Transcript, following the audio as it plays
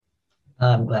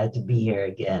I'm glad to be here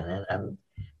again, and I'm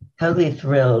totally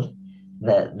thrilled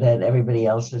that everybody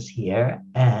else is here.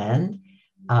 And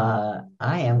I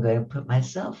am going to put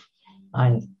myself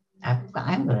on.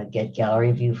 I'm going to get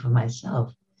gallery view for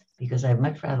myself because I'd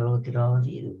much rather look at all of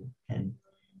you. And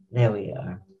there we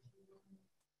are.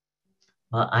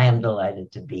 Well, I am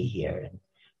delighted to be here.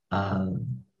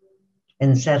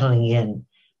 In settling in,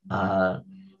 uh,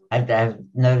 I've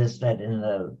noticed that in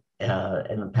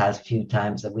the past few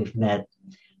times that we've met,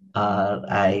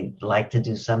 I like to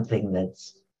do something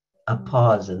that's a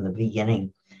pause in the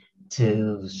beginning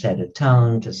to set a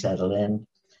tone, to settle in.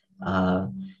 Uh,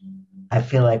 I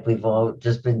feel like we've all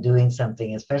just been doing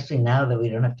something, especially now that we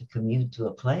don't have to commute to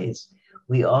a place.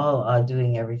 We all are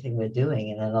doing everything we're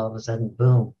doing, and then all of a sudden,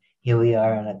 boom, here we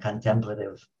are in a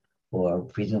contemplative or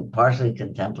partially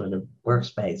contemplative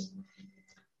workspace.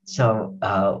 So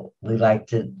we like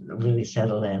to really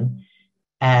settle in.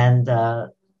 And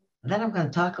then I'm going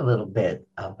to talk a little bit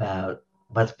about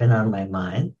what's been on my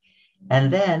mind.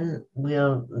 And then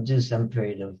we'll do some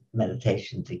period of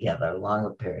meditation together, a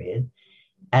longer period.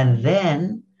 And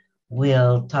then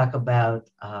we'll talk about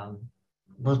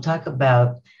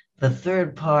the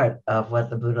third part of what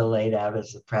the Buddha laid out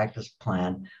as the practice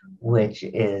plan, which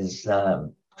is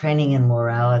training in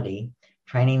morality,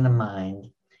 training the mind,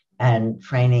 and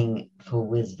training for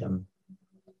wisdom.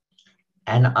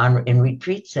 And in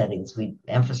retreat settings, we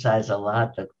emphasize a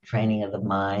lot the training of the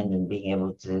mind and being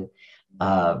able to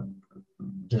uh,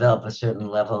 develop a certain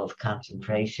level of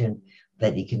concentration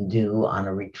that you can do on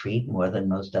a retreat more than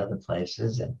most other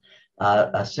places, and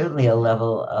certainly a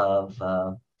level of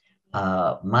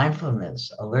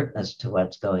mindfulness, alertness to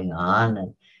what's going on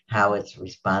and how it's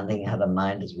responding, how the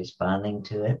mind is responding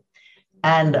to it,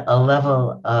 and a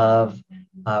level of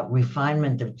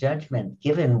refinement of judgment,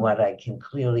 given what I can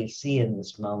clearly see in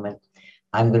this moment.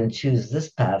 I'm going to choose this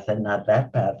path and not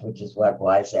that path, which is what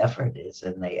wise effort is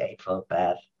in the Eightfold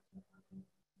Path.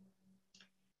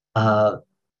 Uh,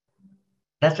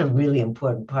 that's a really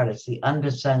important part. It's the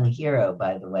undersung hero,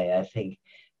 by the way, I think,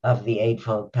 of the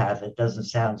Eightfold Path. It doesn't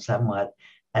sound somewhat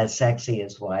as sexy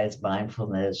as wise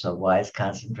mindfulness or wise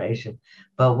concentration,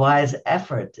 but wise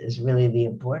effort is really the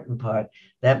important part.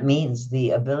 That means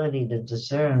the ability to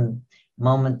discern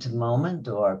moment to moment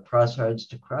or crossroads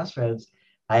to crossroads.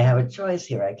 I have a choice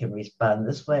here. I can respond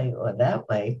this way or that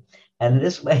way, and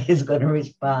this way is going to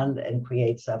respond and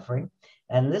create suffering.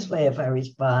 And this way, if I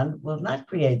respond, will not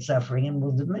create suffering and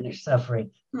will diminish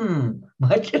suffering.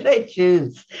 What should I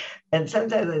choose? And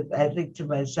sometimes I think to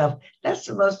myself, that's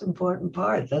the most important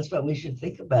part. That's what we should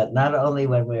think about, not only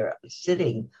when we're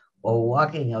sitting or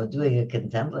walking or doing a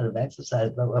contemplative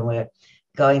exercise, but when we're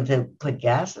going to put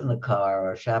gas in the car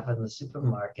or shop in the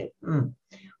supermarket.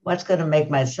 What's going to make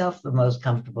myself the most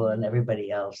comfortable and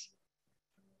everybody else?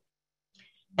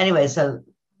 Anyway, so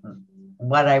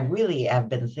what I really have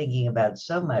been thinking about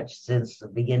so much since the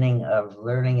beginning of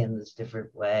learning in this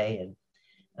different way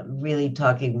and really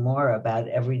talking more about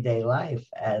everyday life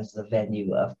as the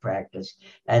venue of practice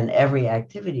and every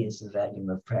activity is the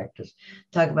venue of practice.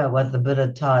 Talk about what the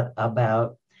Buddha taught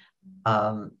about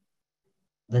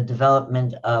the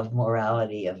development of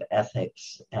morality, of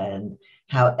ethics, and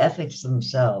how ethics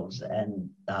themselves and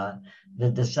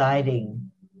the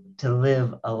deciding to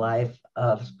live a life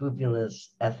of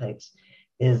scrupulous ethics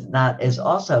is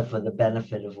also for the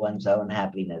benefit of one's own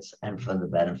happiness and for the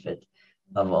benefit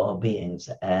of all beings,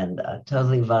 and a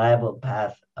totally viable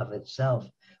path of itself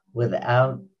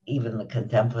without even the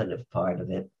contemplative part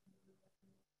of it.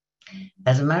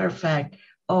 As a matter of fact,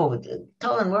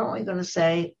 Colin, what are we going to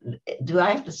say? Do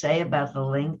I have to say about the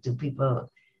link? Do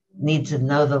people need to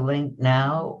know the link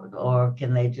now, or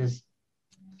can they just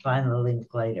find the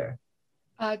link later?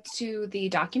 To the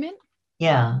document.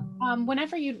 Yeah.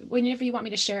 Whenever you want me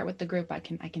to share it with the group, I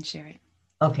can share it.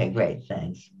 Okay, great,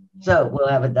 thanks. So we'll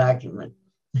have a document.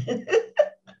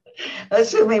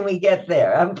 Assuming we get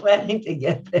there. I'm planning to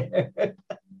get there.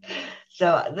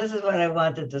 So this is what I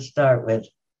wanted to start with.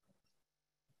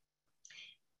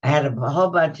 I had a whole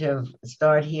bunch of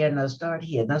start here, no start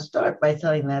here. Now start by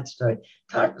telling that story.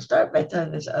 Start by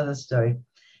telling this other story.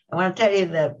 I want to tell you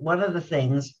that one of the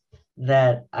things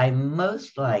that I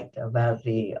most liked about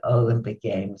the Olympic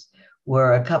Games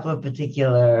were a couple of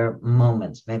particular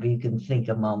moments. Maybe you can think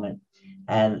a moment.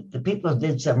 And the people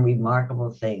did some remarkable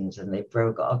things and they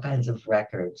broke all kinds of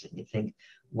records. And you think,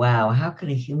 wow, how could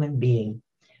a human being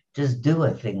just do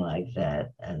a thing like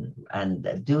that and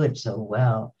do it so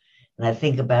well? And I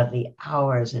think about the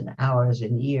hours and hours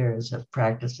and years of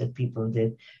practice that people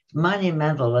did. It's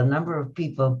monumental, the number of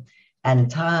people and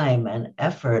time and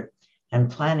effort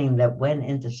and planning that went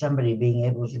into somebody being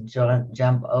able to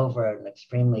jump over an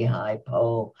extremely high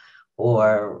pole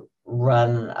or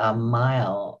run a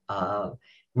mile,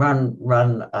 run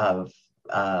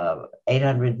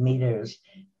 800 meters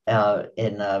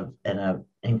in a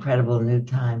incredible new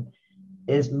time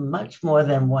is much more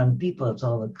than one people. It's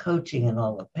all the coaching and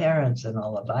all the parents and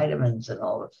all the vitamins and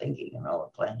all the thinking and all the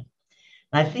planning.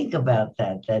 And I think about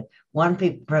that one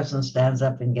person stands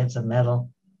up and gets a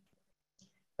medal,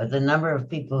 but the number of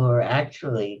people who are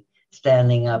actually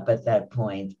standing up at that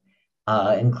point,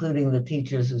 including the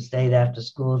teachers who stayed after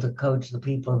school to coach the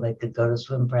people that could go to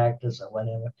swim practice or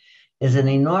whatever, is an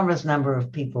enormous number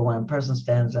of people. When a person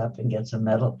stands up and gets a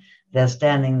medal, they're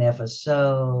standing there for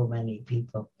so many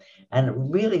people.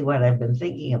 And really what I've been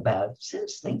thinking about,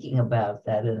 since thinking about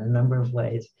that in a number of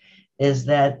ways, is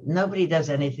that nobody does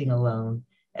anything alone.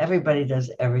 Everybody does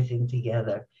everything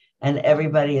together, and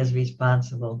everybody is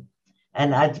responsible.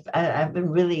 And I've been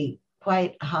really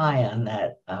quite high on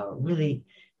that, really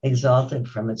exalted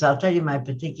from it. So I'll tell you my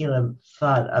particular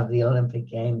thought of the Olympic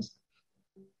Games.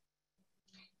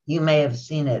 You may have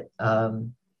seen it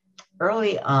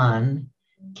early on.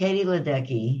 Katie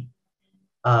Ledecky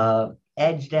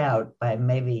edged out by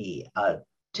maybe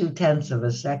 0.2 of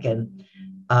a second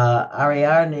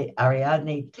Ariadne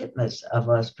Titmus of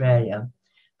Australia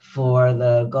for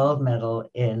the gold medal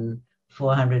in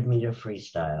 400-meter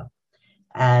freestyle.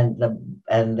 And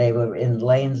they were in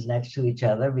lanes next to each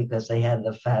other because they had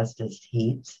the fastest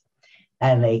heats,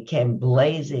 and they came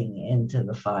blazing into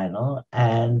the final,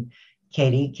 and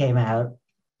Katie came out,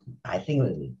 I think it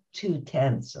was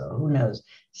 0.2 or who knows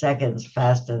seconds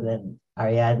faster than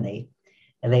Ariadne,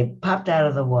 and they popped out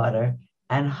of the water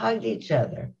and hugged each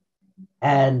other.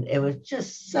 And it was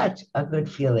just such a good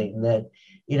feeling that,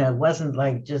 it wasn't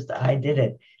like just I did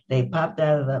it. They popped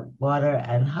out of the water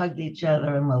and hugged each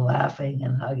other and were laughing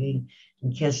and hugging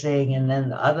and kissing. And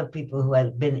then other people who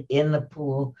had been in the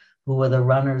pool, who were the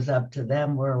runners up to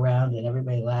them, were around, and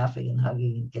everybody laughing and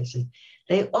hugging and kissing.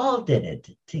 They all did it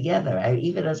together.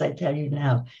 Even as I tell you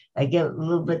now, I get a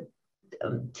little bit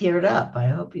teared up. I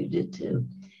hope you did too,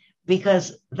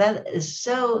 because that is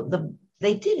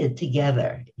they did it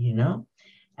together,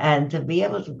 and to be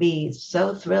able to be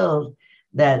so thrilled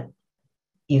that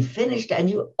you finished and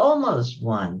you almost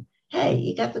won. Hey,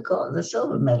 you got the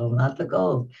silver medal, not the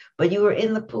gold, but you were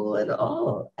in the pool at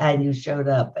all, and you showed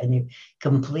up and you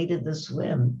completed the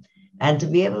swim. And to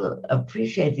be able to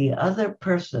appreciate the other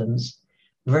person's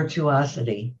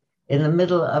virtuosity in the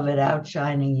middle of it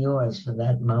outshining yours for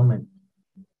that moment.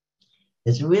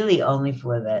 It's really only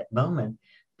for that moment,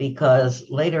 because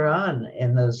later on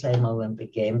in those same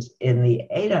Olympic Games, in the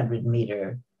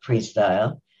 800-meter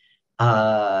freestyle,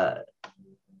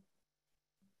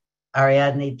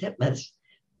 Ariadne Titmus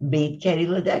beat Katie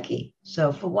Ledecky.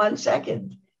 So for 1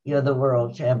 second, you're the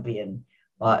world champion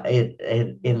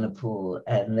in the pool,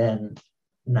 and then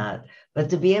not. But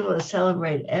to be able to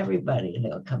celebrate everybody, and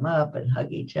they'll come up and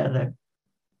hug each other.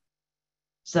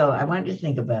 So I want you to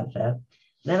think about that.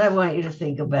 Then I want you to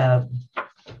think about,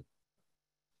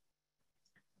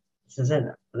 this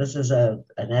is an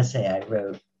essay I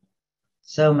wrote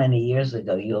so many years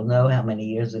ago. You'll know how many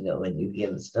years ago when you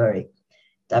give the story.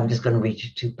 I'm just going to read you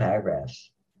 2 paragraphs.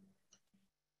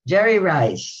 Jerry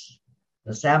Rice,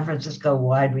 the San Francisco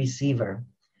wide receiver,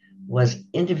 was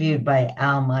interviewed by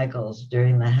Al Michaels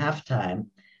during the halftime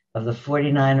of the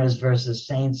 49ers versus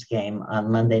Saints game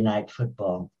on Monday Night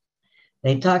Football.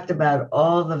 They talked about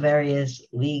all the various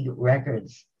league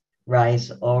records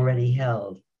Rice already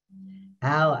held.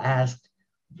 Al asked,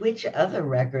 "Which other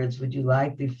records would you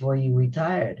like before you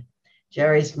retired?"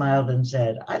 Jerry smiled and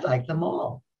said, "I'd like them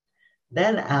all."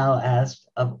 Then Al asked,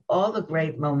 "Of all the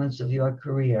great moments of your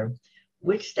career,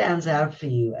 which stands out for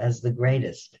you as the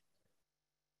greatest?"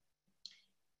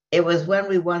 "It was when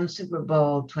we won Super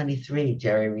Bowl 23,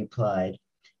 Jerry replied.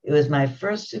 "It was my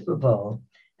first Super Bowl,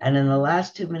 and in the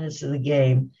last 2 minutes of the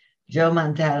game, Joe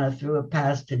Montana threw a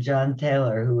pass to John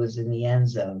Taylor, who was in the end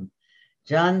zone.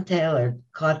 John Taylor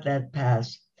caught that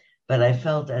pass, but I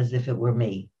felt as if it were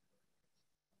me."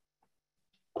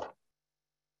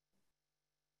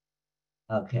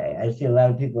 Okay, I see a lot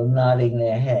of people nodding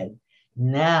their head.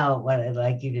 Now, what I'd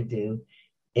like you to do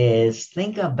is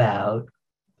think about,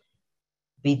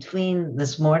 between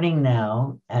this morning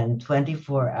now and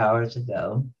 24 hours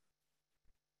ago,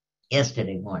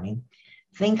 yesterday morning,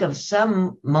 think of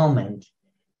some moment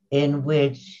in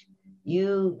which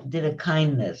you did a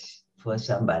kindness for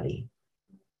somebody.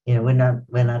 We're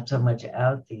not so much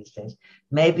out these days.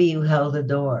 Maybe you held a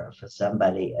door for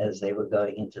somebody as they were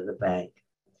going into the bank.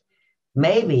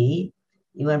 Maybe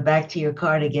You went back to your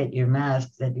car to get your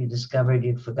mask that you discovered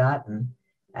you'd forgotten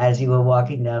as you were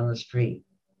walking down the street.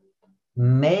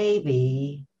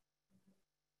 Maybe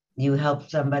you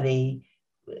helped somebody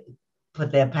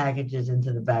put their packages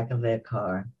into the back of their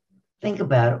car. Think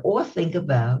about it, or think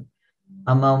about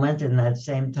a moment in that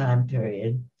same time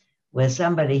period where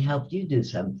somebody helped you do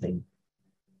something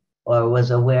or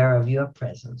was aware of your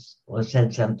presence or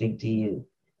said something to you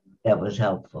that was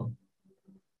helpful.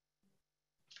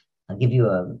 I'll give you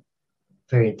a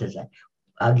period to say.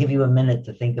 I'll give you a minute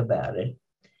to think about it,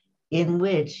 in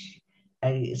which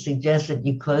I suggest that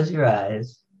you close your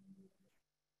eyes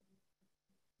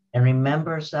and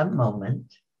remember some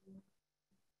moment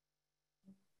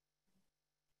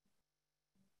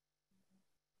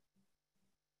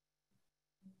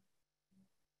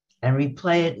and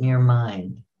replay it in your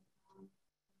mind,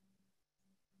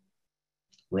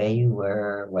 where you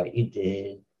were, what you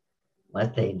did,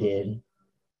 what they did.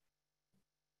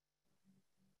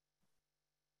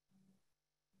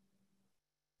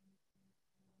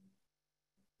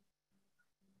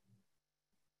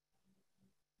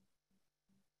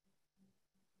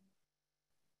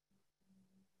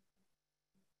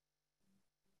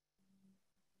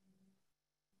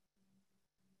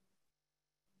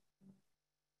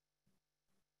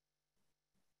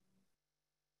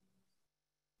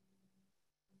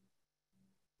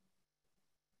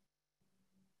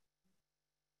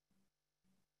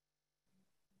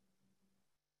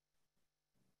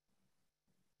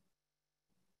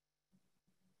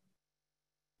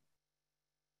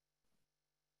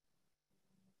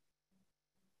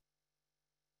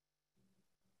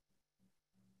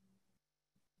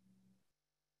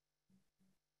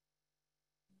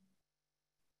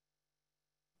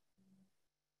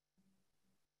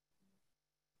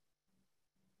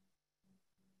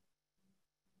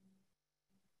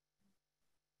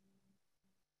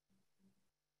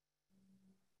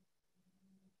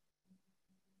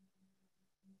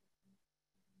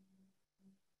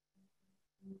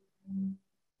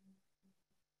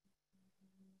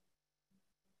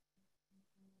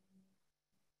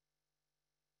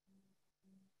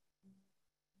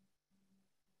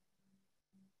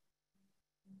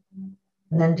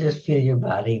 And then just feel your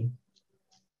body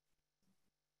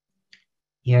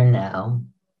here now.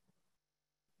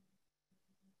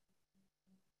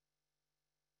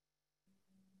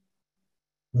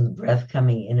 With breath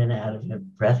coming in and out of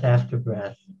it, breath after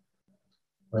breath,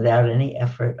 without any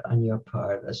effort on your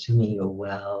part, assuming you're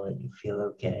well and you feel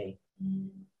okay,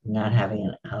 not having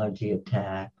an allergy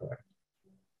attack or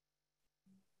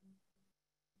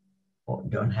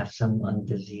don't have some lung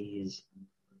disease.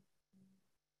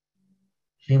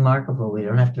 It's remarkable. We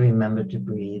don't have to remember to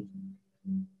breathe.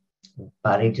 The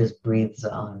body just breathes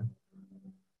on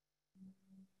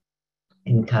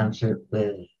in concert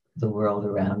with the world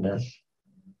around us.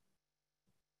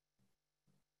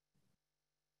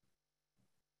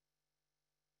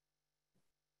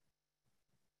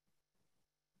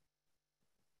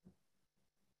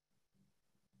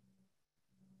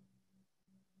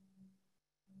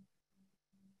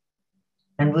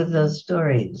 And with those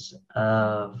stories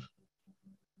of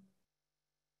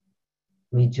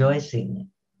rejoicing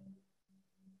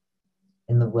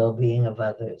in the well-being of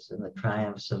others, in the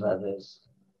triumphs of others,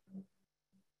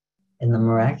 in the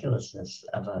miraculousness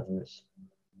of others,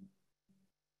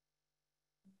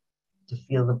 to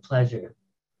feel the pleasure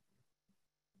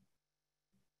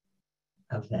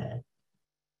of that.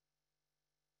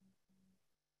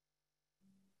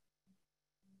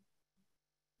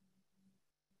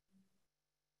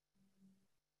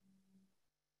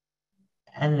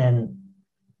 And then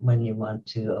when you want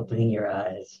to, opening your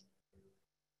eyes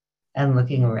and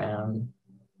looking around.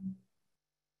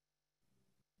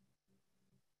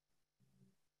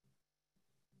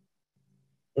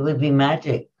 It would be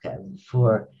magic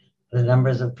for the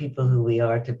numbers of people who we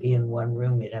are to be in one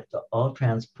room. We'd have to all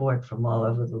transport from all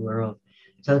over the world.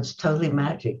 So it's totally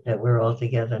magic that we're all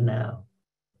together now.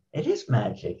 It is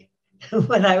magic.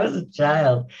 When I was a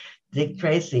child, Dick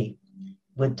Tracy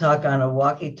would talk on a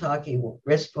walkie-talkie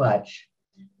wristwatch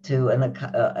to an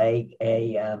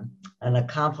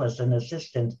accomplice, an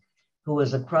assistant who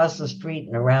was across the street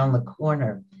and around the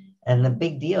corner. And the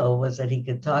big deal was that he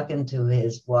could talk into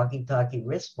his walkie-talkie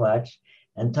wristwatch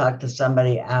and talk to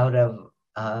somebody out of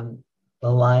the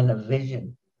line of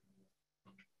vision.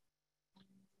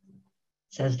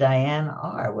 Says Diane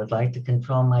R. would like to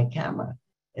control my camera.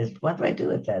 What do I do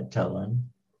with that, Tolan?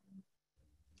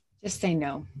 Just say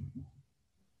no.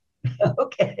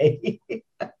 Okay.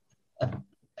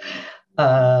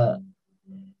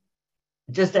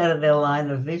 Just out of their line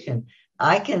of vision.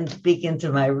 I can speak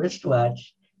into my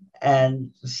wristwatch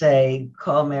and say,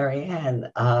 call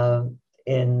Marianne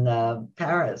in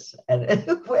Paris, and it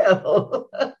will,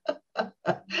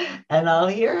 and I'll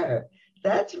hear her.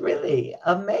 That's really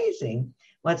amazing.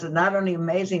 What's not only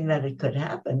amazing that it could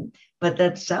happen, but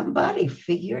that somebody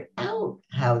figured out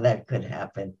how that could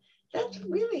happen. That's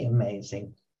really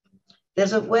amazing.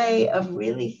 There's a way of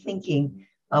really thinking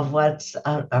of what's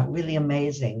really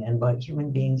amazing and what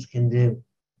human beings can do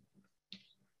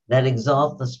that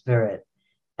exalt the spirit.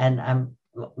 And I've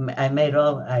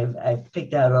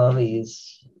picked out all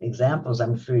these examples.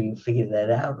 I'm sure you figured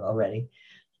that out already,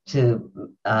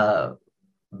 to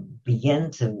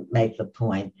begin to make the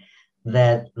point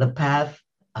that the path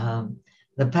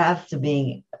to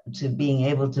being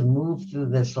able to move through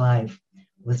this life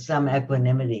with some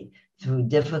equanimity through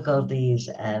difficulties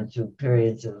and through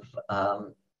periods of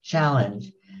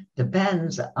challenge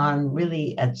depends on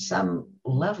really, at some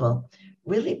level,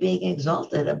 really being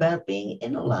exalted about being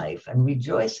in life and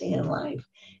rejoicing in life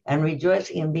and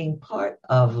rejoicing in being part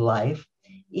of life,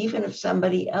 even if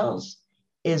somebody else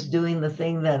is doing the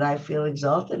thing that I feel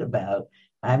exalted about.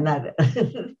 I'm not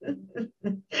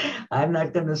I'm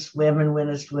not going to swim and win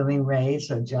a swimming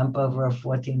race or jump over a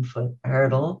 14-foot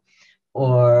hurdle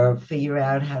or figure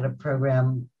out how to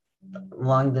program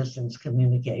long distance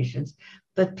communications.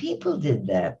 But people did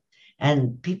that,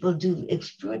 and people do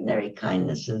extraordinary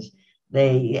kindnesses.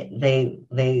 They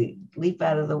leap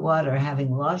out of the water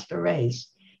having lost a race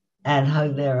and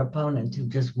hug their opponent who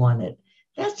just won it.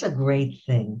 That's a great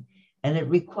thing. And it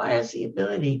requires the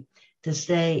ability to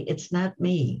say, it's not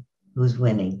me who's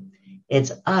winning.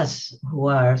 It's us who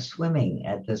are swimming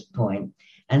at this point.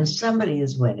 And somebody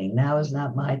is winning. Now is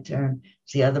not my turn.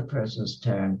 It's the other person's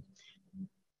turn.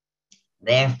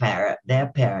 Their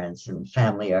parents and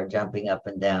family are jumping up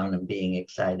and down and being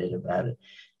excited about it.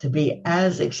 To be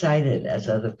as excited as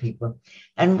other people.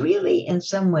 And really, in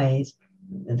some ways,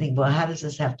 I think, well, how does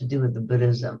this have to do with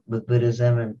Buddhism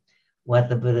and what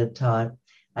the Buddha taught?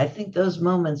 I think those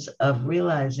moments of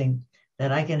realizing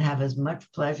that I can have as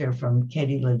much pleasure from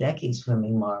Katie Ledecky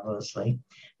swimming marvelously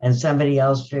and somebody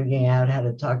else figuring out how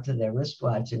to talk to their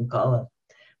wristwatch and call it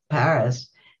Paris,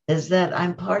 is that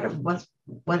I'm part of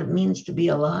what it means to be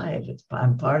alive.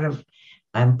 I'm part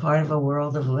of a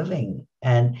world of living,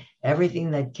 and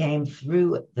everything that came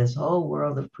through this whole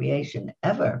world of creation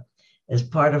ever is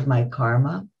part of my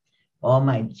karma. All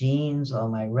my genes, all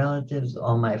my relatives,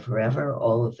 all my forever,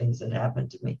 all the things that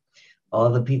happened to me, all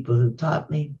the people who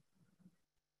taught me.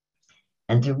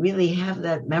 And to really have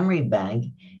that memory bank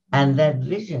and that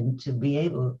vision to be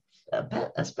able,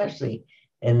 especially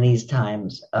in these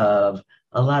times of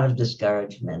a lot of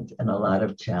discouragement and a lot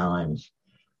of challenge.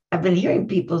 I've been hearing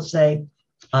people say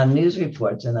on news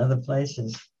reports and other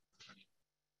places,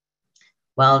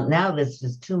 well, now this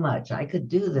is too much. I could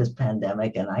do this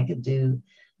pandemic and I could do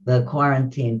the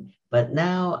quarantine, but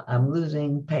now I'm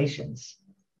losing patience.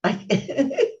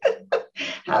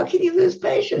 How can you lose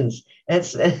patience?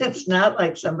 It's not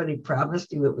like somebody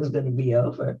promised you it was going to be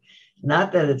over.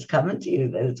 Not that it's coming to you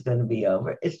that it's going to be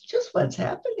over. It's just what's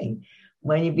happening.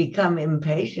 When you become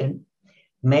impatient,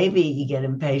 maybe you get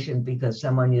impatient because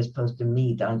someone you're supposed to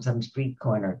meet on some street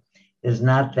corner is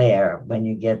not there when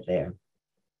you get there.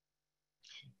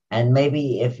 And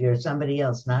maybe if you're somebody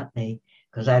else, not me,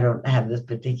 because I don't have this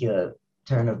particular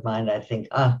turn of mind, I think,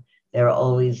 they're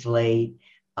always late.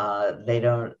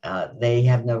 They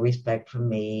have no respect for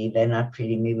me. They're not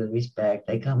treating me with respect.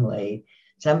 They come late.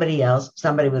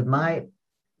 Somebody with my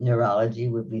neurology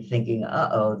would be thinking,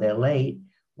 they're late.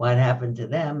 What happened to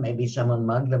them? Maybe someone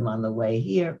mugged them on the way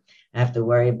here. I have to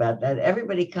worry about that.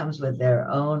 Everybody comes with their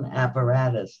own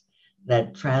apparatus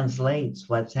that translates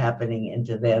what's happening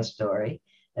into their story.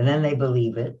 And then they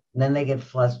believe it. And then they get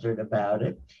flustered about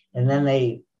it. And then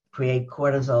they create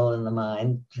cortisol in the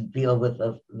mind to deal with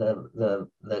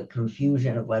the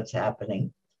confusion of what's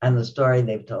happening and the story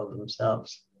they've told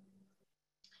themselves.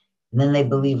 And then they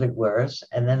believe it worse.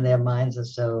 And then their minds are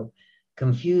so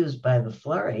confused by the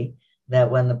flurry that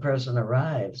when the person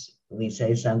arrives, we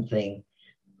say something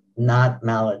not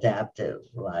maladaptive,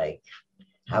 like,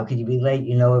 how could you be late?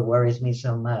 You know, it worries me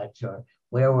so much. Or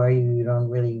where were you? You don't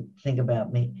really think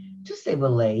about me. Just they were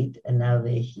late and now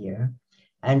they're here.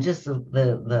 And just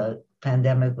the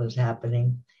pandemic was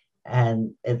happening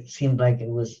and it seemed like it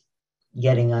was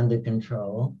getting under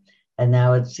control. And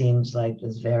now it seems like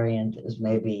this variant is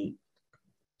maybe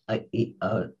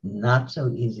not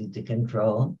so easy to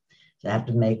control. So I have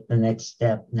to make the next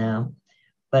step now.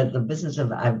 But the business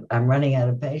of I'm running out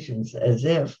of patience, as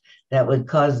if that would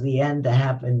cause the end to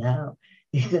happen now.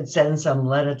 You could send some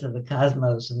letter to the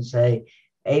cosmos and say,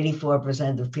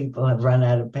 84% of people have run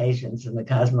out of patience. And the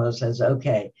cosmos says,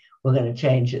 okay, we're going to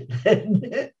change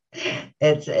it.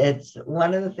 It's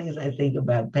one of the things I think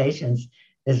about patience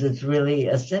is it's really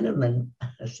a synonym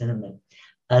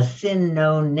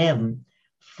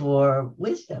for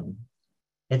wisdom.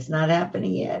 It's not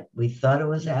happening yet. We thought it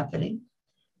was happening,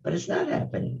 but it's not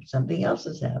happening. Something else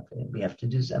is happening. We have to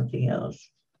do something else.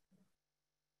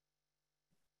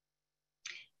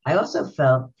 I also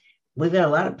felt we've got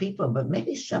a lot of people, but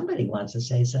maybe somebody wants to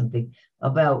say something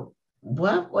about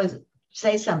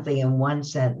say something in one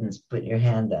sentence, put your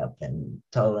hand up and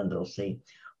Toland will see.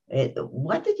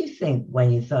 What did you think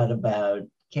when you thought about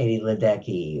Katie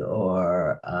Ledecky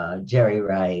or Jerry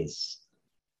Rice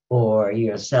or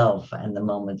yourself and the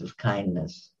moment of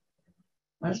kindness?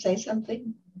 Want to say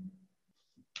something?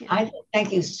 Yeah. I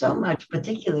thank you so much,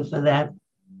 particularly for that,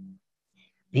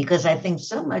 because I think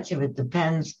so much of it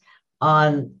depends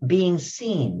on being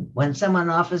seen. When someone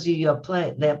offers you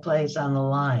their place on the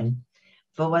line,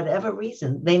 for whatever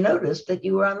reason, they noticed that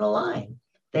you were on the line.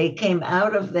 They came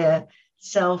out of their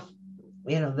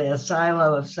their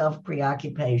silo of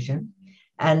self-preoccupation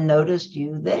and noticed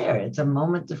you there. It's a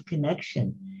moment of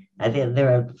connection. I think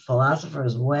there are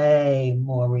philosophers way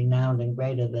more renowned and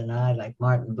greater than I, like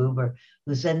Martin Buber,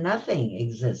 who said nothing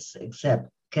exists except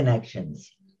connections.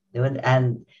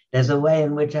 And there's a way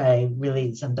in which I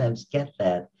really sometimes get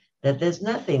that there's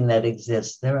nothing that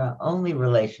exists. There are only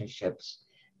relationships.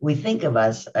 We think of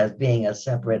us as being a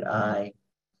separate I.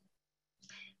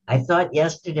 I thought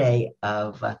yesterday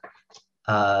of a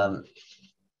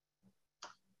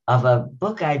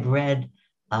book I'd read,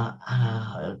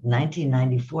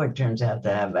 1994. It turns out to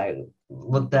have. I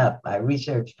looked up. I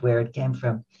researched where it came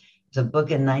from. It's a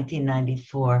book in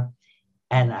 1994,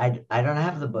 and I don't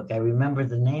have the book. I remember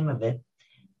the name of it,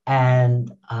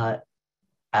 and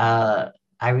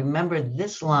I remember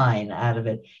this line out of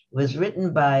it. It was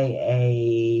written by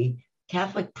a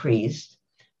Catholic priest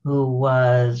who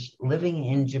was living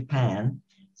in Japan,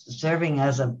 serving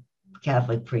as a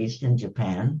Catholic priest in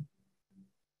Japan.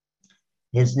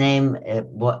 His name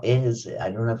is, I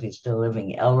don't know if he's still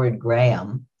living, Elred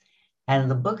Graham. And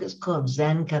the book is called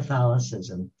Zen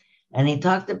Catholicism. And he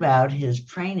talked about his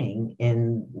training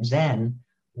in Zen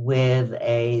with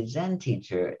a Zen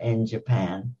teacher in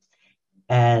Japan.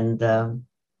 And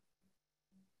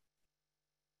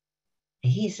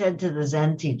he said to the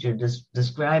Zen teacher,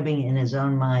 describing in his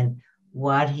own mind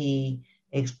what he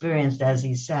experienced as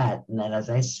he sat, and that as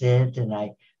I sit and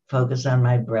I focus on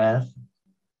my breath,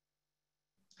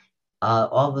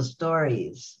 all the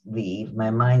stories leave, my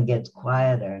mind gets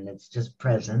quieter and it's just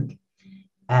present.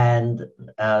 And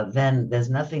then there's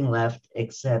nothing left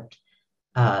except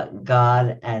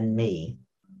God and me.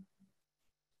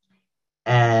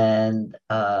 And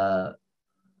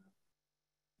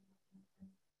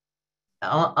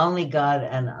only God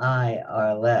and I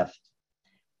are left.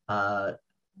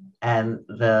 And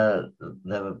the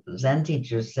Zen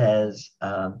teacher says,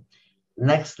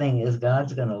 next thing is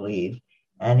God's going to leave.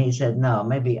 And he said, no,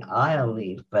 maybe I'll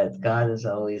leave, but God is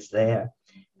always there.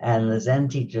 And the Zen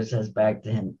teacher says back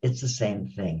to him, it's the same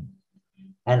thing.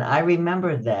 And I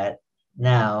remember that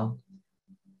now,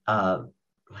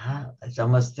 it's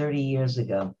almost 30 years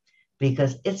ago,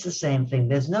 because it's the same thing.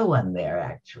 There's no one there,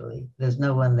 actually. There's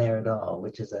no one there at all,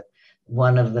 which is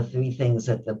one of the three things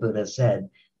that the Buddha said.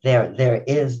 There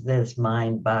is this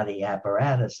mind-body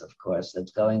apparatus, of course,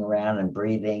 that's going around and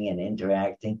breathing and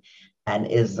interacting, and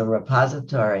is the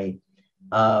repository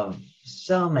of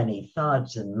so many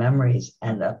thoughts and memories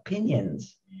and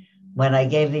opinions. When I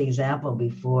gave the example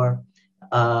before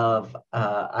of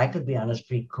I could be on a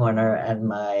street corner and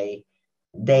my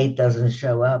date doesn't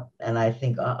show up, and I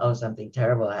think, uh-oh, something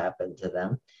terrible happened to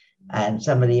them. And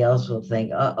somebody else will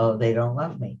think, uh-oh, they don't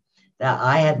love me. Now,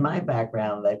 I had my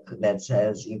background that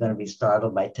says you're going to be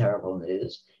startled by terrible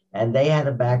news. And they had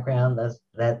a background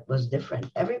that was different.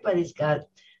 Everybody's got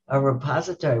a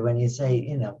repository. When you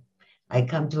say, I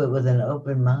come to it with an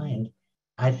open mind,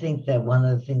 I think that one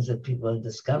of the things that people are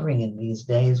discovering in these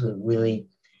days with really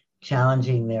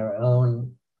challenging their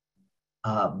own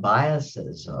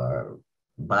biases or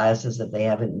biases that they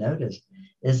haven't noticed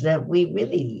is that we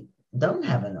really don't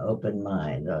have an open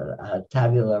mind, or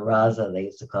tabula rasa, they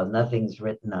used to call it. Nothing's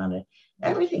written on it.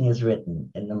 Everything is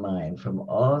written in the mind from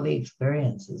all the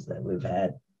experiences that we've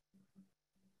had.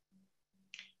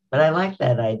 But I like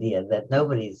that idea that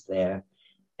nobody's there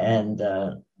and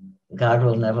God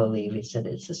will never leave. He said,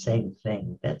 it's the same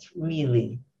thing. That's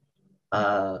really,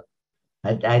 I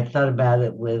thought about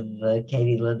it with the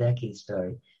Katie Ledecky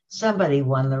story. Somebody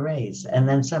won the race, and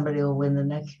then somebody will win the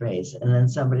next race, and then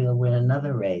somebody will win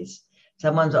another race.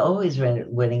 Someone's always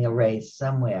winning a race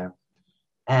somewhere.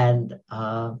 And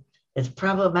it's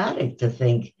problematic to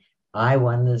think I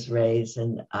won this race.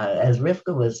 And as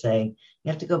Rivka was saying, you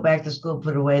have to go back to school,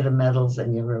 put away the medals,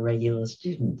 and you're a regular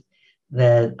student.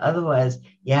 That otherwise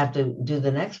you have to do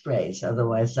the next race.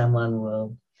 Otherwise, someone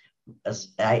will.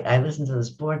 I listen to the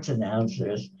sports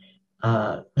announcers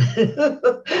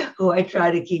who I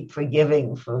try to keep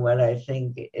forgiving for what I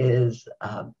think is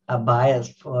a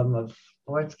biased form of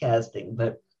sportscasting,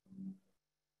 but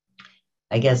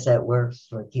I guess that works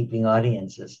for keeping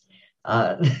audiences.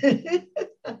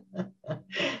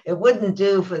 It wouldn't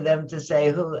do for them to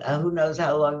say who knows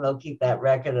how long they'll keep that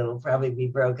record. It'll probably be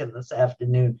broken this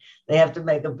afternoon. They have to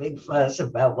make a big fuss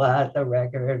about what the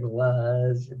record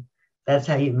was. That's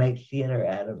how you make theater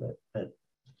out of it. But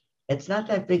it's not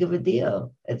that big of a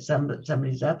deal. It's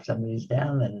somebody's up, somebody's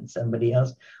down, then somebody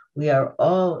else. We are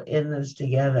all in this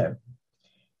together.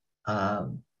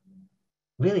 Um,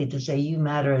 really, to say you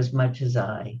matter as much as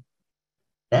I.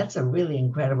 That's a really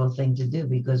incredible thing to do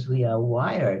because we are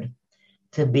wired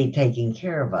to be taking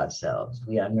care of ourselves.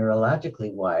 We are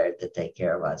neurologically wired to take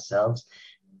care of ourselves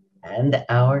and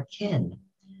our kin.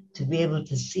 To be able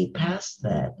to see past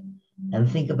that and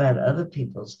think about other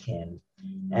people's kin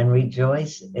and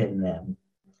rejoice in them.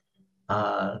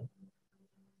 And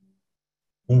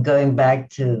going back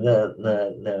to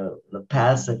the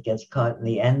pass that gets caught in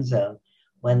the end zone,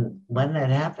 when that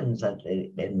happens,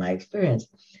 in my experience,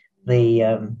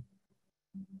 the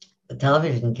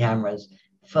television cameras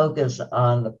focus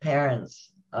on the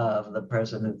parents of the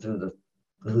person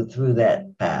who threw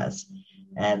that pass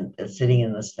and sitting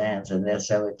in the stands, and they're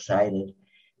so excited.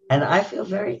 And I feel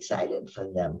very excited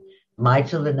for them. My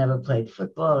children never played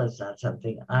football. It's not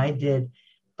something I did,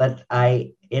 but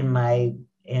I in my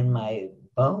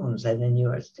bones and in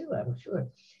yours too, I'm sure.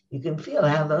 You can feel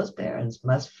how those parents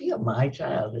must feel. My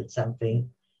child did something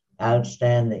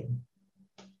outstanding.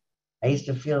 I used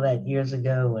to feel that years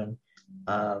ago when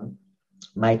one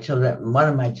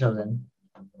of my children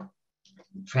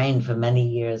trained for many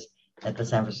years at the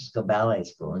San Francisco Ballet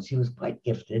School, and she was quite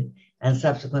gifted and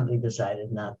subsequently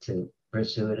decided not to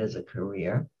pursue it as a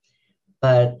career.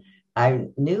 But I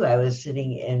knew I was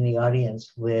sitting in the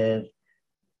audience with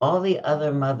all the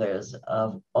other mothers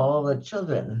of all the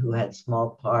children who had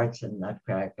small parts in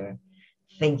Nutcracker,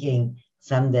 thinking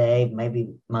someday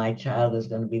maybe my child is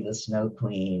going to be the Snow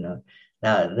Queen, or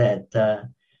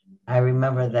I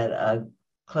remember that a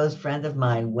close friend of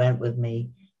mine went with me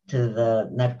to the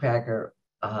Nutcracker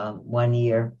one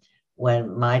year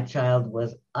when my child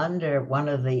was under one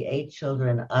of the 8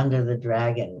 children under the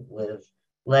dragon with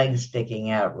legs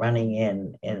sticking out, running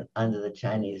in under the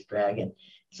Chinese dragon.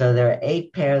 So there are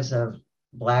 8 pairs of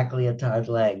black leotard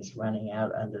legs running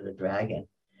out under the dragon.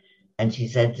 And she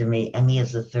said to me, Emmy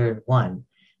is the third one.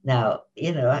 Now,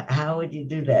 how would you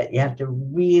do that? You have to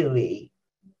really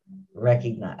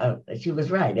recognize. Oh, she was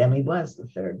right. Emmy was the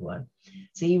third one.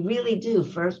 So you really do,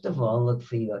 first of all, look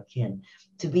for your kin.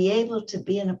 To be able to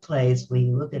be in a place where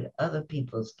you look at other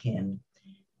people's kin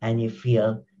and you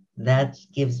feel that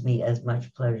gives me as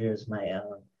much pleasure as my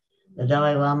own. The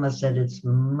Dalai Lama said it's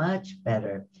much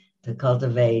better to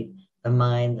cultivate the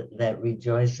mind that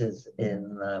rejoices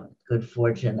in the good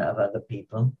fortune of other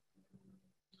people,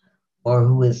 or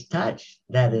who is touched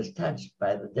by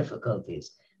the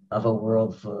difficulties of a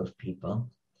world full of people,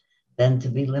 than to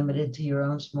be limited to your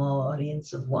own small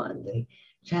audience of one. The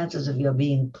chances of your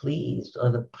being pleased, or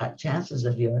the chances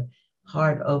of your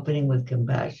heart opening with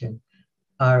compassion,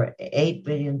 are 8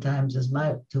 billion times as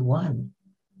much to one,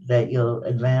 that you'll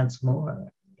advance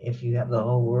more if you have the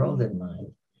whole world in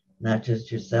mind, not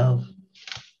just yourself.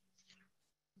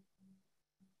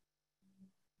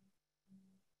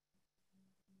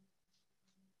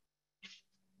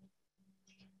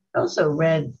 I also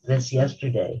read this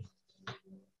yesterday.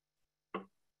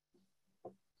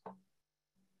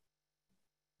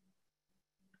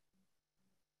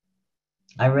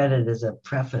 I read it as a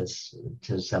preface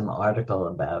to some article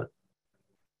about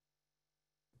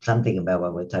something about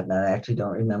what we're talking about. I actually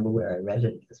don't remember where I read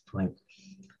it at this point.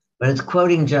 But it's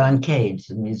quoting John Cage,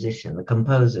 the musician, the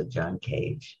composer John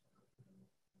Cage.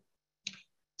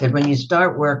 That when you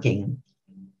start working,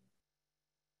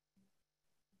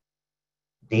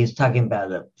 he's talking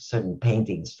about a certain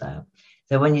painting style.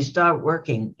 So when you start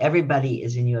working, everybody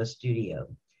is in your studio.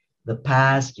 The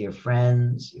past, your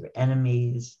friends, your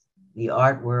enemies, the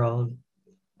art world,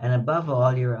 and above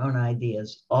all, your own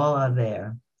ideas, all are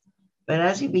there. But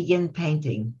as you begin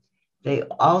painting, they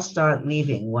all start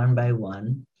leaving one by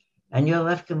one, and you're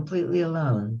left completely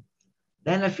alone.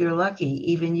 Then, if you're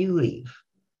lucky, even you leave.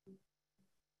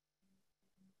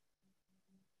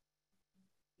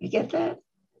 You get that?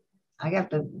 I have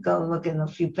to go look in a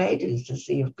few pages to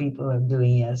see if people are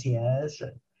doing yes, yes,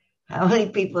 or How many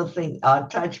people think are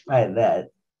touched by that?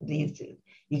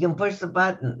 You can push the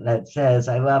button that says,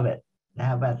 I love it.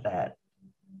 How about that?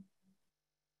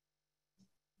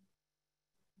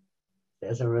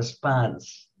 There's a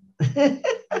response.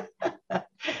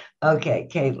 Okay,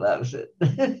 Kate loves it.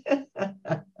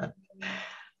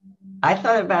 I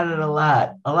thought about it a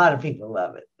lot. A lot of people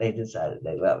love it. They decided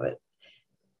they love it.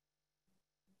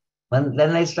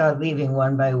 Then they start leaving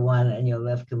one by one and you're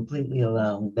left completely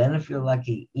alone. Then if you're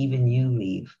lucky, even you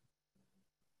leave.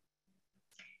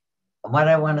 What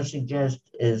I want to suggest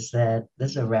is that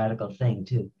this is a radical thing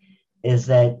too, is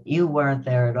that you weren't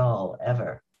there at all,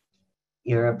 ever.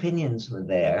 Your opinions were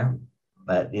there,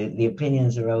 but the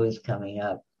opinions are always coming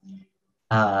up.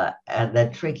 And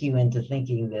that trick you into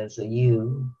thinking there's a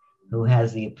you who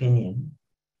has the opinion.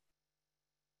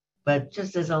 But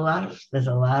just there's a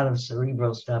lot of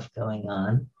cerebral stuff going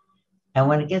on. And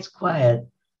when it gets quiet,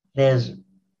 there's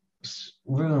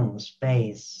room,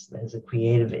 space, there's a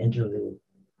creative interlude.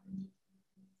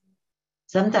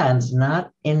 Sometimes,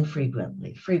 not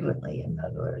infrequently, frequently, in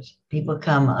other words, people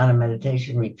come on a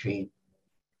meditation retreat,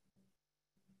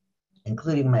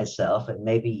 including myself and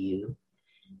maybe you,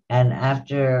 and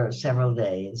after several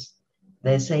days,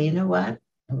 they say, you know what?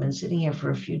 I've been sitting here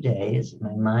for a few days.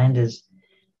 My mind is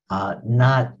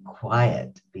not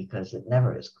quiet, because it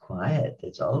never is quiet.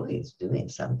 It's always doing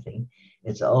something.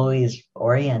 It's always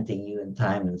orienting you in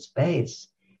time and space.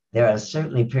 There are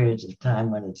certainly periods of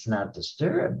time when it's not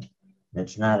disturbed,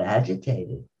 it's not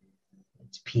agitated.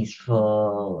 It's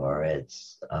peaceful, or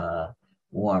it's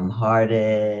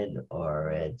warm-hearted, or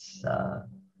it's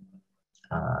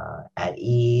at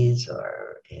ease,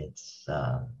 or it's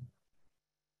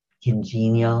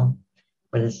congenial,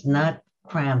 but it's not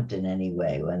cramped in any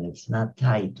way, when it's not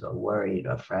tight or worried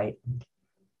or frightened.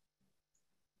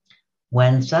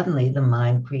 When suddenly the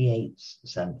mind creates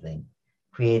something,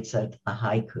 creates a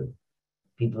haiku.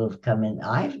 People have come in,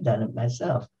 I've done it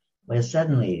myself, where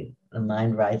suddenly the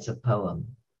mind writes a poem.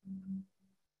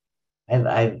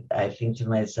 I think to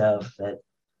myself that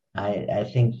I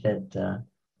think that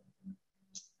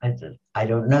I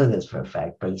don't know this for a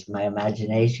fact, but it's my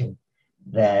imagination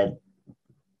that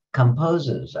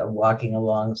composers are walking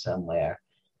along somewhere,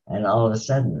 and all of a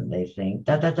sudden they think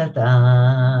da da da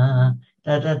da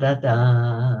da da da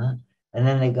da, and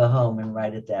then they go home and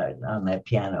write it down on their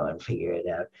piano and figure it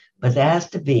out. But there has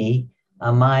to be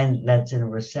a mind that's in a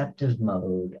receptive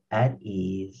mode, at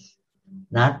ease,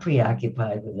 not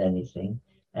preoccupied with anything,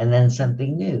 and then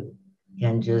something new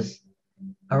can just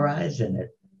arise in it.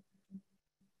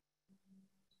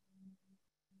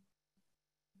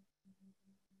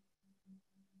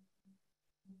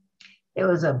 There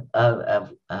was a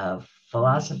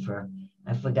philosopher,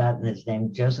 I've forgotten his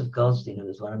name, Joseph Goldstein, who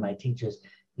was one of my teachers,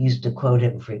 used to quote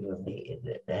him frequently.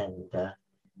 And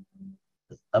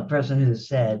a person who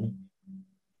said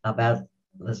about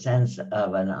the sense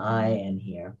of an I in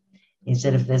here, he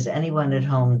said, if there's anyone at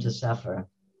home to suffer,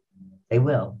 they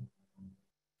will.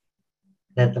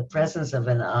 That the presence of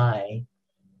an I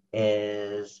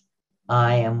is,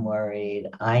 I am worried,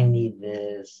 I need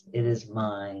this, it is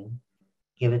mine,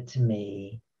 give it to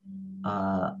me.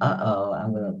 I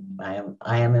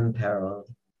am imperiled.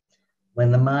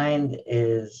 When the mind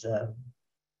is at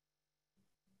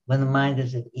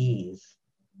ease,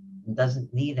 it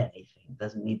doesn't need anything, it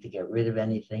doesn't need to get rid of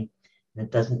anything, and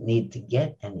it doesn't need to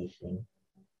get anything.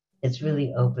 It's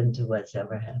really open to what's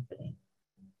ever happening.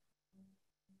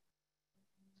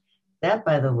 That,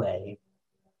 by the way,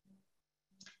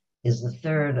 is the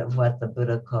third of what the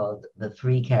Buddha called the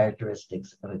three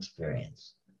characteristics of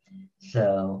experience.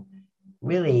 So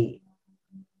really,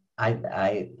 I'm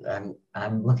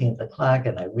looking at the clock,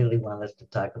 and I really want us to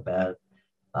talk about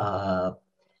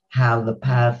how the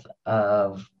path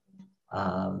of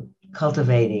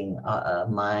cultivating a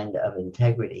mind of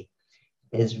integrity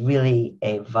is really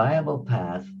a viable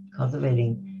path.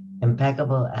 Cultivating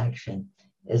impeccable action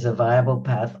is a viable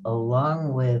path,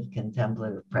 along with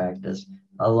contemplative practice,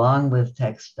 along with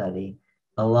text study,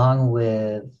 along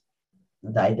with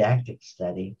didactic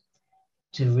study,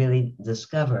 to really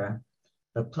discover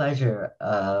the pleasure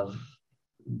of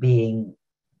being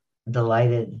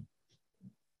delighted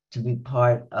to be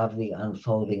part of the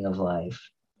unfolding of life,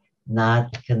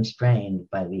 not constrained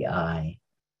by the I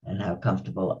and how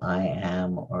comfortable I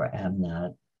am or am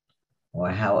not, or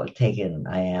how taken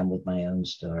I am with my own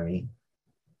story.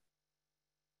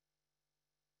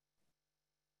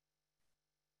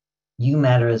 You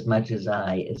matter as much as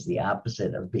I is the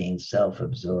opposite of being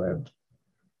self-absorbed.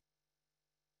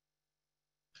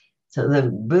 So the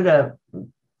Buddha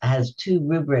has two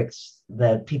rubrics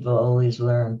that people always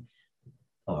learn,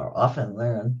 or often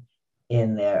learn,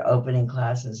 in their opening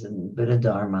classes in Buddha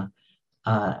Dharma.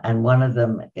 And one of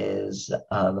them is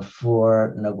the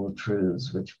Four Noble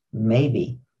Truths, which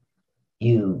maybe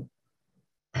you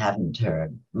haven't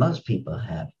heard. Most people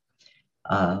have.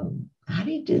 How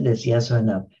do you do this? Yes or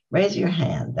no? Raise your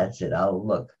hand. That's it. I'll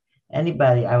look.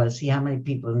 Anybody, I will see how many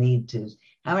people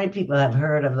how many people have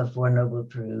heard of the Four Noble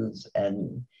Truths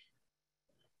and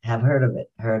have heard of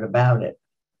it, heard about it.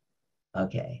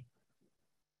 Okay.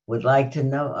 Would like to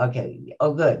know. Okay.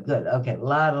 Oh, good. Okay. A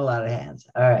lot of hands.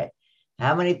 All right.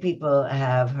 How many people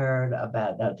have heard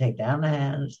about, now take down the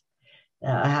hands.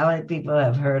 Now, how many people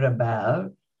have heard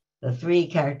about the three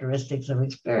characteristics of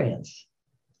experience?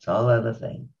 It's a whole other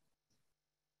thing.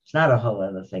 It's not a whole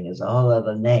other thing. It's a whole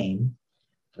other name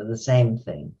for the same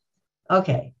thing.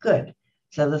 Okay, good.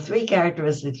 So the three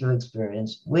characteristics of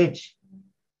experience, which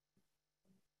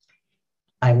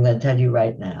I'm going to tell you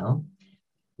right now,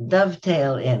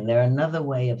 dovetail in. They're another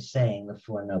way of saying the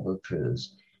Four Noble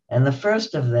Truths. And the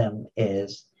first of them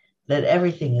is that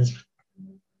everything is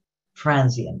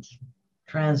transient.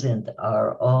 Transient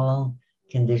are all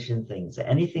conditioned things.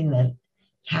 Anything that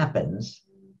happens,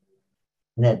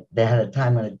 that there had a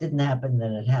time when it didn't happen,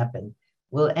 then it happened,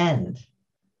 will end.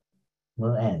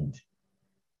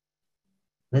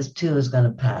 This too is going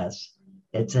to pass.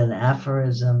 It's an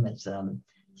aphorism. It's a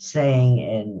saying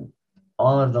in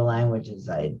all of the languages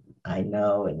I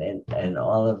know and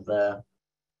all of the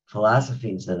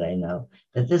philosophies that I know,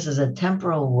 that this is a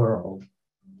temporal world,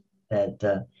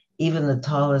 that even the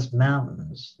tallest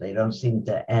mountains, they don't seem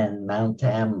to end. Mount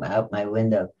Tam out my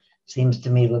window seems to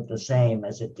me look the same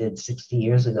as it did 60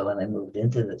 years ago when I moved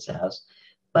into this house.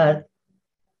 But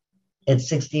it's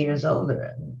 60 years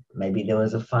older, and maybe there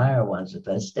was a fire once, but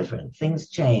that's different. Things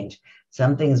change.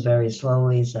 Some things very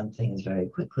slowly, some things very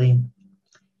quickly.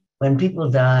 When people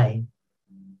die,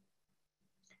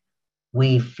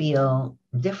 we feel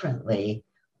differently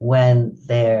when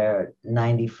they're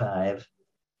 95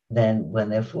 than when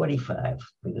they're 45,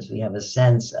 because we have a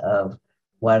sense of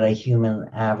what a human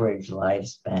average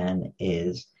lifespan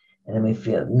is. And then we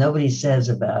feel, nobody says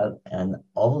about an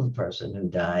old person who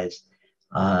dies,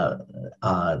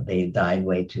 they died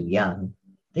way too young.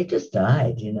 They just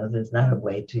died. There's not a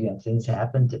way too young. Things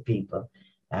happen to people.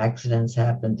 Accidents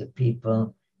happen to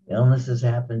people. Illnesses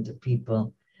happen to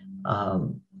people.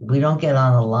 We don't get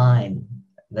on a line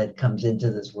that comes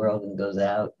into this world and goes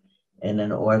out in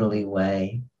an orderly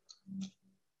way.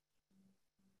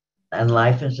 And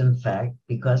life is, in fact,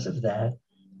 because of that,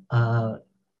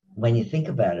 when you think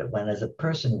about it, when as a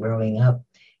person growing up,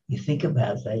 you think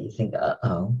about that, you think,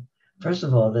 first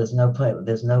of all, there's no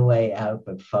way out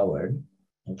but forward.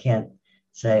 You can't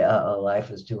say,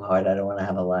 life is too hard. I don't want to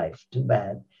have a life. Too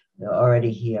bad. You're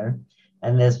already here.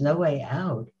 And there's no way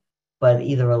out but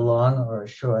either a long or a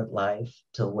short life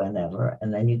till whenever,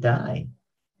 and then you die.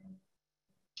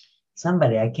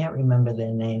 Somebody, I can't remember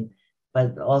their name,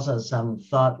 but also some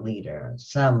thought leader,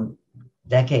 some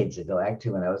decades ago,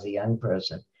 actually, when I was a young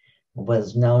person,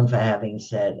 was known for having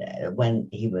said, when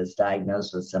he was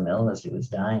diagnosed with some illness, he was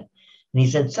dying. And he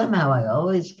said, somehow I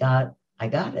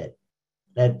got it,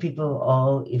 that people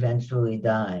all eventually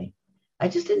die. I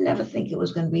just didn't ever think it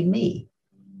was going to be me.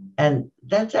 And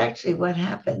that's actually what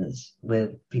happens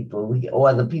with people,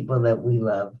 or the people that we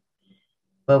love.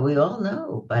 But we all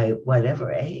know by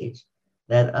whatever age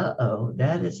that,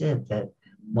 that is it, that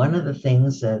one of the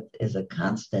things that is a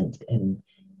constant in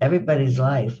everybody's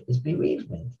life is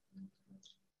bereavement.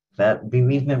 That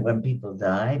bereavement when people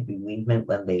die, bereavement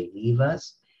when they leave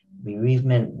us,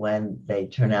 bereavement when they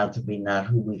turn out to be not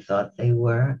who we thought they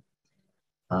were,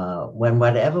 when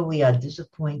whatever we are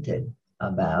disappointed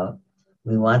about,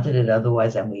 we wanted it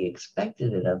otherwise and we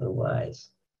expected it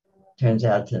otherwise, turns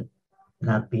out to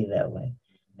not be that way.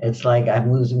 It's like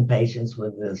I'm losing patience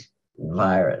with this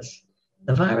virus.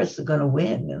 The virus is going to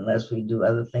win unless we do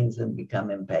other things and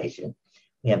become impatient.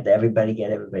 We have to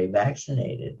get everybody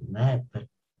vaccinated and that. But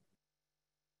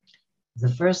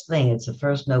the first thing, it's the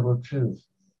first noble truth.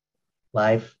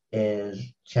 Life is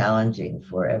challenging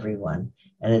for everyone.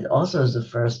 And it also is the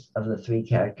first of the three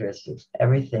characteristics.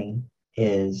 Everything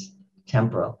is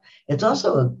temporal. It's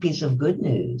also a piece of good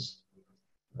news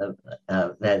that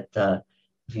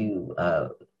if you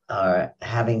are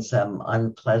having if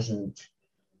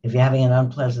you're having an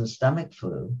unpleasant stomach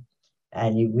flu,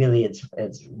 and it's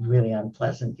really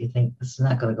unpleasant, you think this is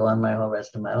not going to go on my whole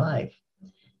rest of my life.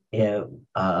 Women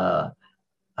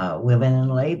in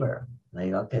labor,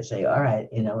 they say, all right,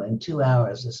 in 2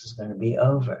 hours this is going to be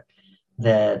over.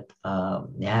 That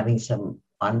having some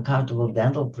uncomfortable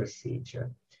dental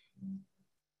procedure,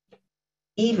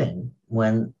 even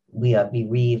when we are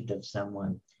bereaved of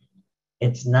someone,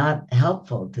 it's not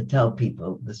helpful to tell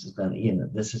people this is going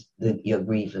to, your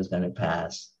grief is going to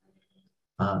pass.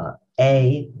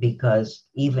 Because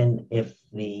even if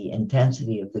the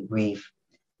intensity of the grief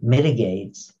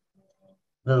mitigates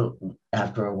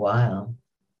after a while,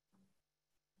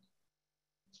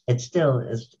 it still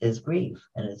is grief,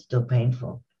 and it's still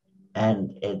painful.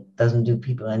 And it doesn't do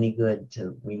people any good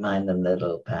to remind them that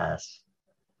it'll pass.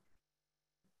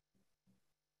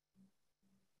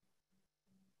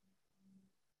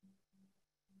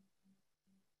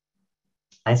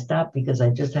 I stopped because I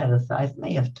just had I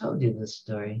may have told you this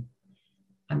story.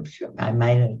 I'm sure I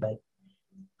might have, but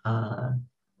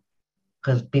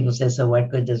because people say, so what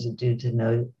good does it do to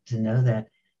know that?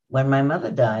 When my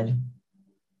mother died,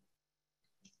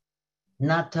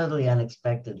 not totally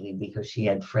unexpectedly because she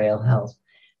had frail health,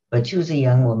 but she was a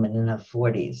young woman in her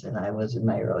 40s and I was in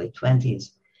my early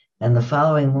 20s. And the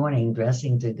following morning,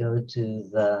 dressing to go to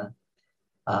the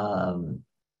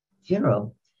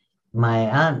funeral, my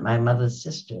aunt, my mother's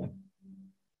sister,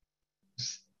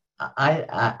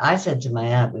 I said to my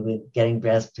aunt, we were getting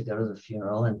dressed to go to the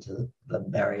funeral and to the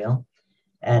burial.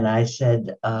 And I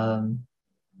said,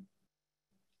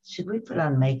 should we put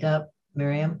on makeup,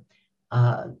 Miriam?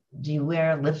 Do you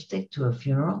wear lipstick to a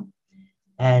funeral?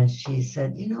 And she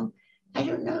said, I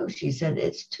don't know. She said,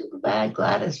 it's too bad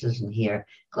Gladys isn't here.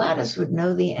 Gladys would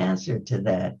know the answer to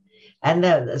that. And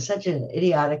that's such an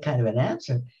idiotic kind of an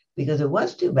answer, because it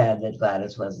was too bad that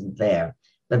Gladys wasn't there.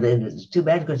 But it was too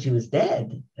bad because she was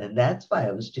dead. And that's why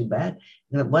it was too bad.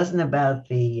 And it wasn't about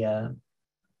the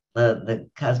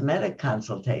cosmetic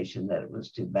consultation that it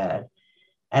was too bad.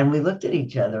 And we looked at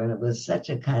each other, and it was such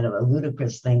a kind of a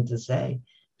ludicrous thing to say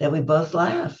that we both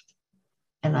laughed.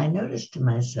 And I noticed to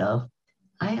myself,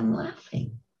 I am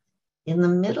laughing in the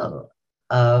middle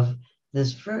of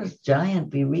this first giant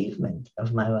bereavement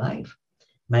of my life.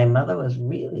 My mother was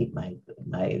really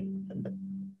my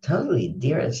totally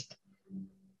dearest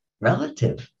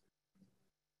relative.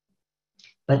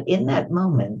 But in that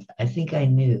moment, I think I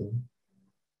knew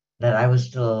that I was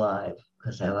still alive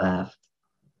because I laughed,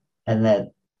 and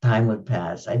that time would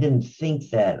pass. I didn't think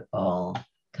that all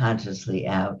consciously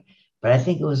out, but I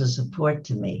think it was a support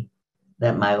to me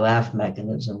that my laugh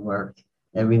mechanism worked.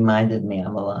 It reminded me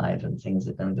I'm alive and things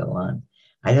are going to go on.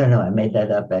 I don't know. I made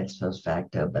that up ex post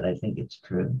facto, but I think it's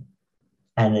true.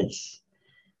 And it's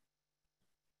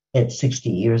 60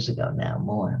 years ago now,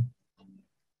 more.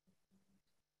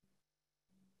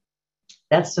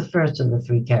 That's the first of the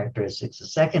three characteristics. The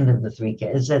second of the three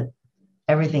is that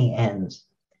everything ends.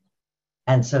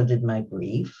 And so did my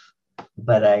grief,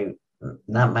 but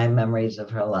not my memories of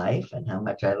her life and how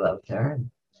much I loved her.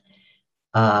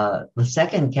 The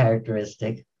second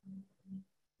characteristic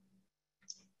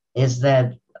is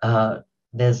that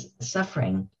there's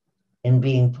suffering in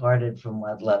being parted from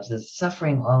what loves. There's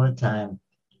suffering all the time.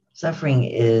 Suffering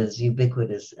is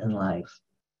ubiquitous in life.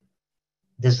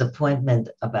 Disappointment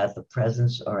about the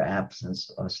presence or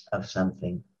absence of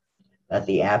something, about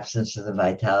the absence of the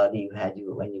vitality you had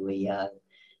when you were young,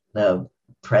 the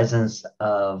presence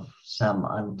of some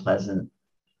unpleasant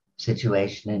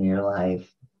situation in your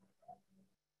life,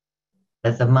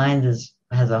 that the mind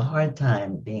has a hard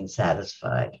time being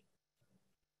satisfied.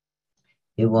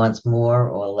 It wants more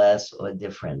or less or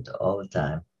different all the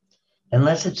time,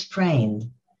 unless it's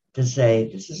trained to say,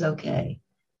 this is okay.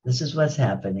 This is what's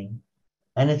happening,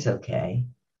 and it's okay.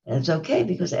 And it's okay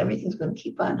because everything's going to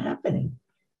keep on happening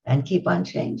and keep on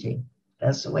changing.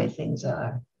 That's the way things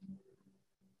are.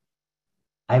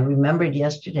 I remembered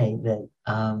yesterday that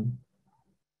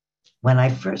when I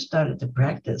first started to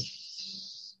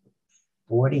practice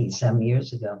 40 some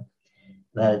years ago,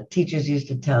 the teachers used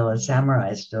to tell a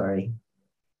samurai story,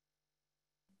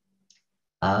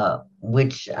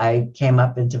 which I came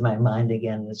up into my mind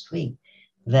again this week,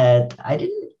 that I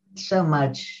didn't so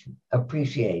much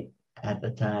appreciate at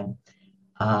the time.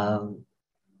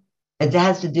 It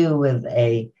has to do with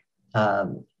a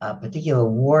particular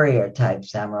warrior type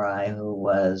samurai who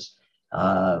was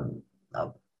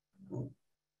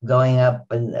going up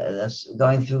and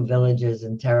going through villages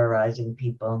and terrorizing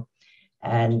people,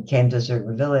 and came to a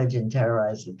certain village and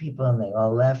terrorized the people, and they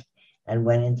all left and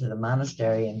went into the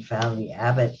monastery and found the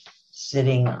abbot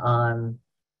sitting on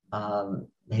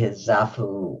his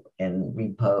zafu in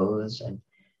repose, and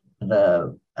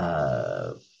the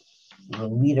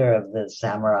leader of the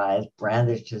samurais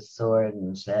brandished his sword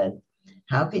and said,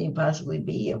 how can you possibly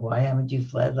be here? Why haven't you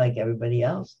fled like everybody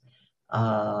else?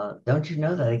 Don't you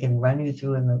know that I can run you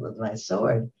through with my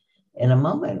sword in a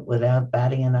moment without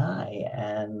batting an eye?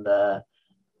 And the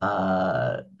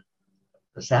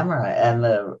samurai and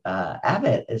the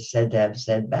abbot is said to have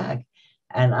said back,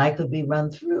 and I could be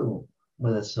run through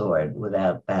with a sword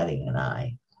without batting an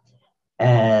eye.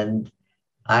 And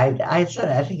I said,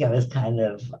 I think I was kind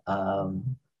of, I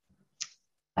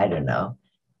don't know.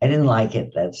 I didn't like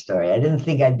it, that story. I didn't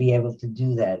think I'd be able to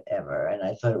do that ever. And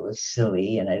I thought it was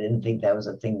silly. And I didn't think that was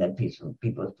a thing that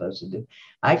people were supposed to do.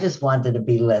 I just wanted to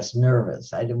be less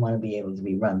nervous. I didn't want to be able to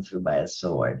be run through by a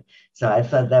sword. So I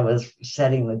thought that was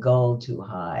setting the goal too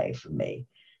high for me.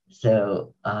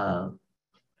 So,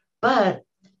 but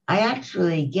I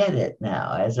actually get it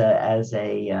now as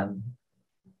an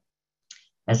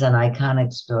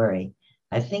iconic story.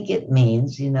 I think it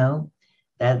means,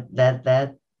 that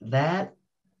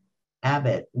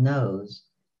Abbott knows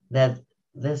that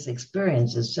this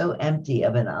experience is so empty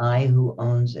of an I who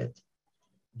owns it,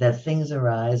 that things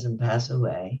arise and pass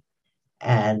away,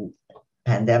 and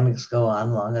pandemics go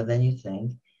on longer than you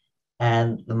think.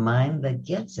 And the mind that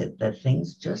gets it, that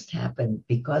things just happen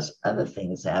because other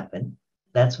things happen,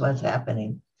 that's what's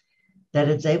happening, that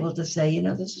it's able to say,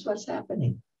 this is what's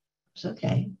happening. It's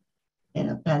okay.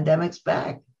 Pandemic's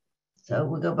back. So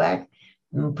we'll go back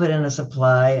and put in a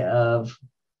supply of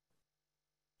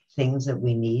things that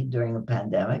we need during a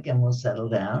pandemic, and we'll settle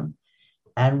down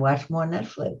and watch more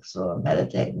Netflix or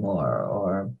meditate more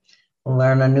or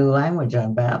learn a new language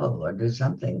on Babbel or do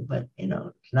something. But,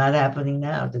 it's not happening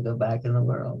now to go back in the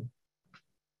world.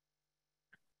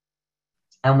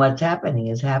 And what's happening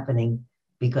is happening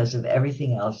because of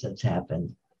everything else that's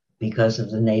happened, because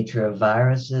of the nature of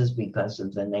viruses, because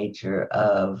of the nature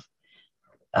of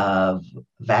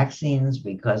vaccines,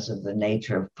 because of the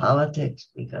nature of politics,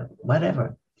 because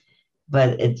whatever.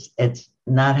 But it's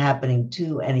not happening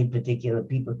to any particular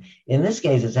people. In this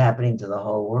case, it's happening to the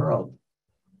whole world.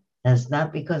 And it's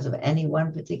not because of any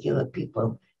one particular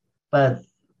people, but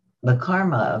the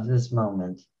karma of this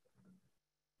moment.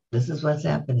 This is what's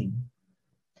happening.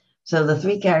 So the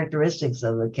three characteristics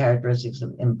of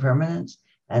impermanence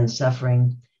and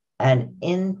suffering and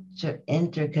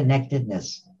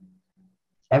interconnectedness.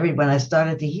 When I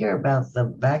started to hear about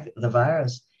the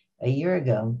virus a year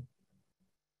ago,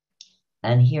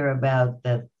 and hear about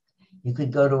that you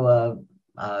could go to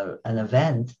an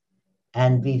event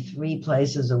and be 3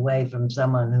 places away from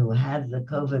someone who had the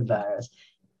COVID virus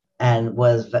and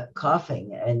was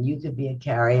coughing, and you could be a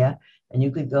carrier, and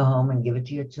you could go home and give it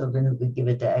to your children, who could give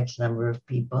it to X number of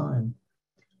people.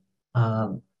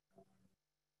 And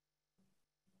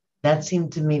that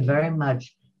seemed to me very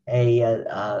much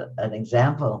an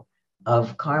example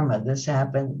of karma. This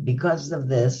happened because of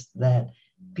this, that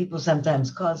people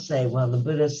sometimes say, well, the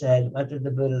Buddha said, what did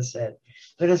the Buddha say?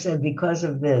 Buddha said, because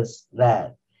of this,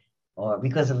 that, or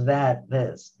because of that,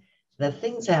 this. That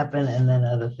things happen and then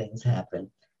other things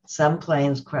happen. Some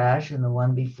planes crash and the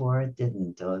one before it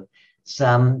didn't, or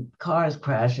some cars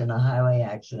crash in a highway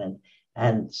accident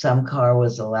and some car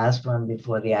was the last one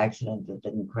before the accident that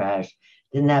didn't crash.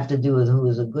 Didn't have to do with who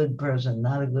was a good person,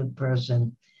 not a good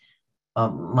person,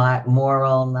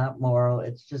 moral, not moral.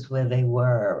 It's just where they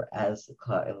were as the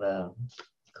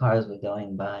cars were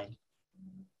going by.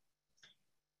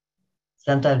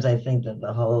 Sometimes I think that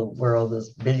the whole world is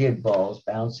billiard balls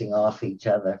bouncing off each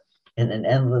other in an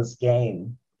endless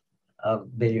game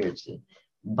of billiards,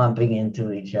 bumping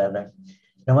into each other.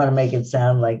 I don't want to make it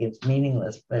sound like it's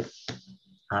meaningless, but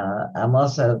I'm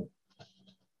also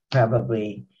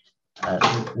probably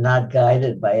not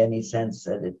guided by any sense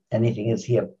that anything is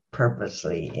here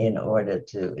purposely in order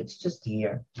to, it's just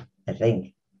here, I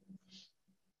think.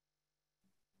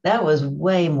 That was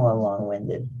way more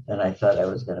long-winded than I thought I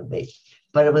was going to be.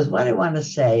 But it was what I want to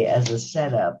say as a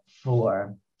setup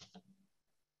for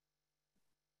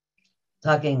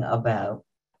talking about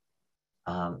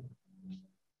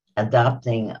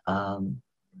adopting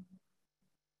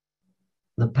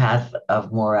the path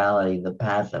of morality, the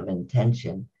path of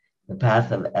intention, the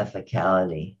path of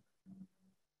ethicality.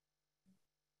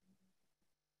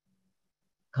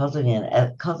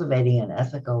 Cultivating an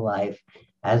ethical life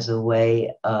as a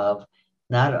way of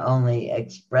not only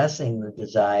expressing the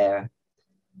desire,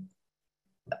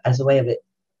 as a way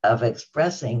of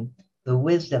expressing the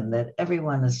wisdom that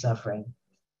everyone is suffering.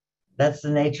 That's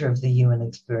the nature of the human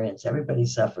experience. Everybody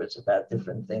suffers about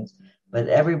different things, but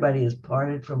everybody is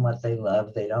parted from what they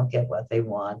love. They don't get what they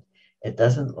want. It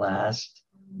doesn't last.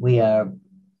 We are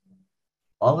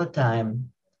all the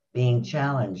time being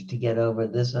challenged to get over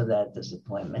this or that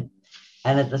disappointment.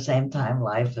 And at the same time,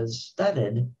 life is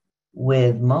studded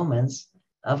with moments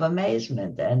of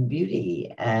amazement and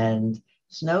beauty and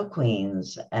snow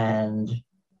queens and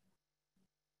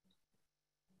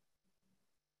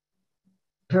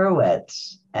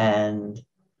pirouettes and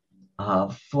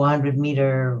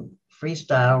 400-meter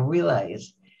freestyle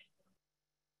relays.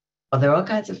 Well, there are all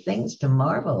kinds of things to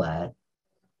marvel at.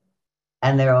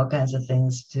 And there are all kinds of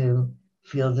things to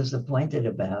feel disappointed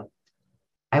about.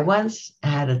 I once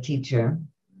had a teacher,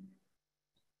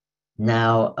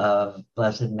 now of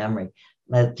blessed memory.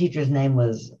 The teacher's name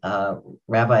was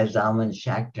Rabbi Zalman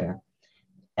Schachter.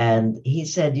 And he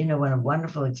said, when a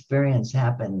wonderful experience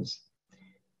happens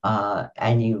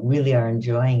and you really are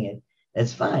enjoying it,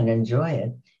 it's fine, enjoy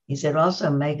it. He said, also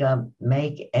make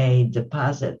a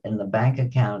deposit in the bank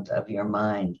account of your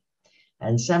mind.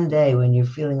 And someday when you're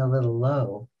feeling a little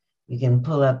low, you can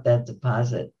pull up that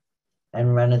deposit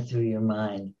and run it through your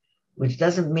mind, which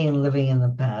doesn't mean living in the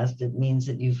past. It means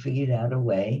that you figured out a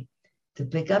way to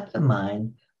pick up the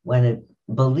mind when it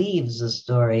believes the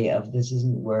story of this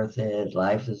isn't worth it,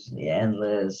 life is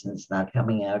endless, and it's not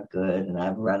coming out good, and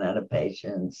I've run out of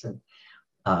patience. And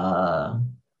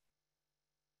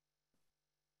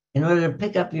in order to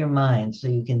pick up your mind so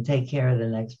you can take care of the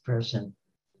next person.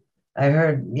 I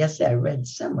read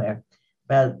somewhere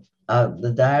about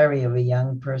the diary of a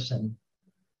young person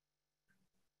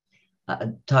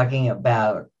talking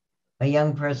about a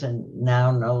young person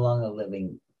now no longer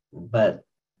living, but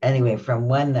anyway, from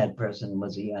when that person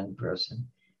was a young person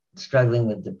struggling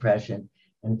with depression,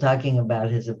 and talking about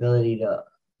his ability to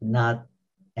not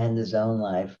end his own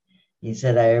life. He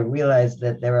said, I realized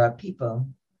that there are people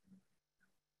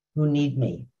who need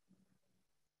me,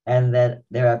 and that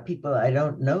there are people I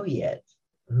don't know yet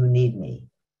who need me.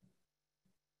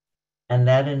 And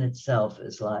that in itself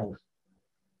is life.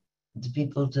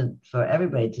 For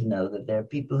everybody to know that there are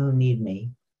people who need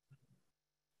me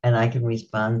and I can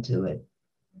respond to it.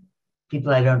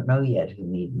 People I don't know yet who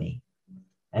need me,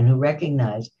 and who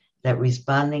recognize that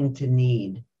responding to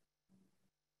need,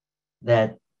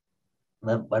 that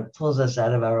what pulls us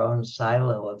out of our own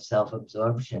silo of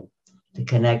self-absorption to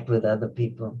connect with other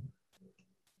people.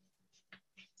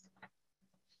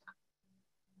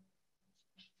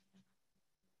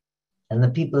 And the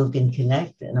people who can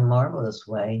connect in a marvelous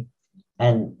way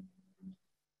and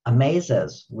amaze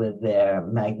us with their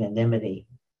magnanimity,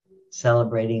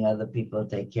 celebrating other people,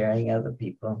 taking care of other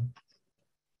people.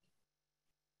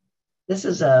 This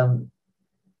is a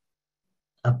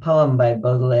poem by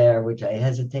Baudelaire, which I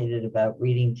hesitated about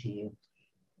reading to you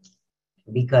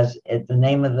because the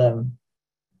name of the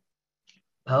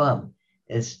poem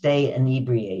is Stay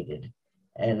Inebriated.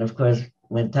 And of course,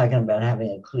 we're talking about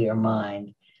having a clear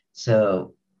mind.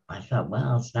 So I thought,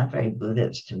 well, it's not very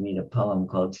Buddhist to read a poem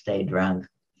called Stay Drunk.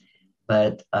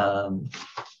 But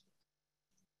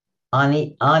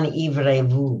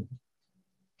Enivrez-vous.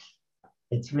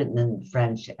 It's written in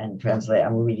French and translated.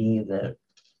 I'm reading you the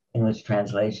English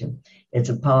translation. It's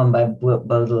a poem by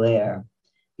Baudelaire.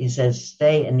 He says,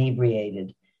 stay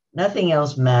inebriated. Nothing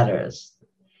else matters.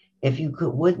 If you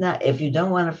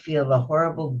don't want to feel the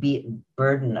horrible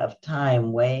burden of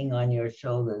time weighing on your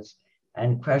shoulders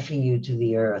and crushing you to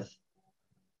the earth,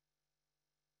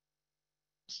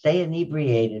 stay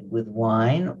inebriated with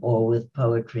wine or with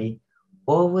poetry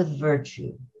or with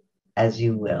virtue, as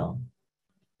you will.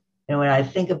 And when I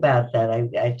think about that,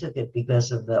 I took it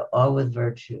because of the or with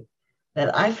virtue,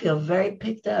 that I feel very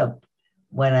picked up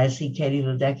when I see Katie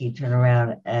Ledecky turn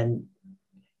around and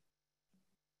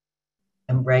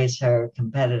embrace her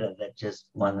competitor that just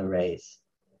won the race.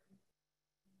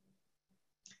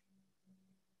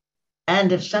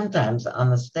 And if sometimes on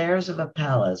the stairs of a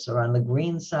palace or on the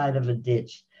green side of a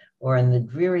ditch or in the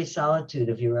dreary solitude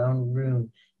of your own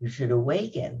room, you should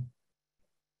awaken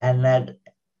and that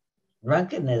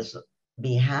drunkenness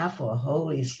be half or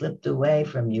wholly slipped away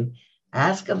from you,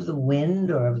 ask of the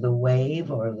wind or of the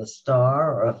wave or of the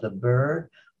star or of the bird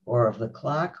or of the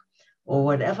clock or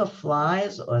whatever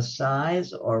flies or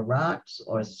sighs or rocks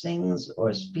or sings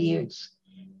or speaks.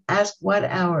 Ask what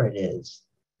hour it is.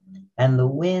 And the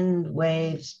wind,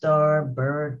 wave, star,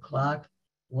 bird, clock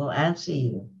will answer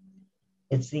you.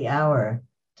 It's the hour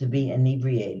to be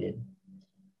inebriated.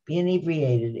 Be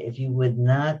inebriated if you would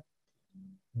not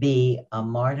be a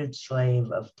martyred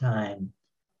slave of time,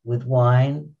 with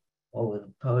wine or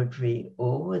with poetry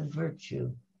or with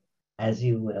virtue, as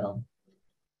you will.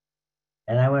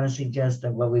 And I want to suggest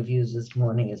that what we've used this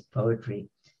morning is poetry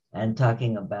and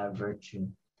talking about virtue.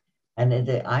 And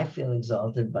I feel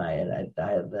exalted by it.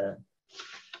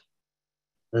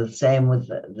 The same with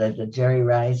the Jerry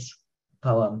Rice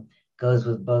poem goes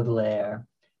with Baudelaire.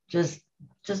 Just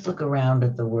look around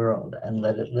at the world and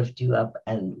let it lift you up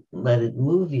and let it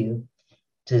move you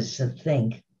to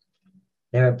think,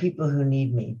 there are people who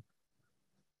need me.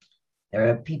 There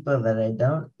are people that I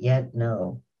don't yet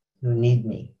know who need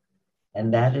me.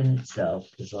 And that in itself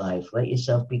is life. Let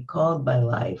yourself be called by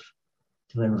life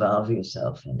to involve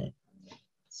yourself in it.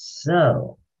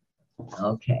 So,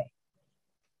 okay.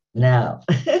 Now,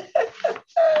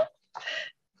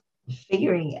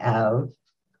 figuring out,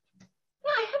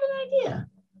 I have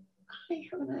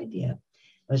an idea.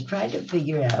 I was trying to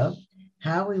figure out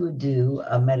how we would do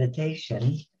a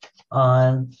meditation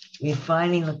on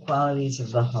refining the qualities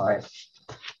of the heart.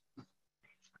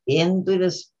 In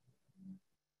Buddhist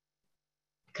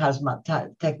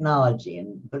technology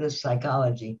and Buddhist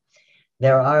psychology,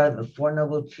 there are the Four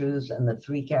Noble Truths and the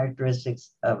three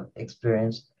characteristics of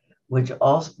experience, which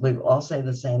all say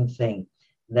the same thing,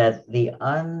 that the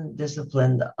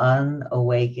undisciplined,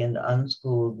 unawakened,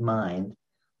 unschooled mind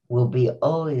will be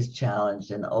always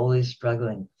challenged and always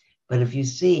struggling. But if you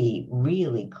see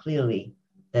really clearly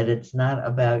that it's not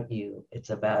about you, it's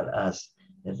about us,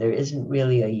 that there isn't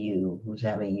really a you who's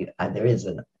having you, there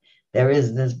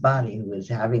is this body who is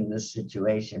having this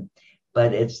situation,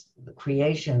 but it's the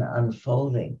creation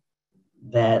unfolding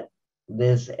that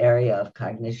this area of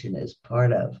cognition is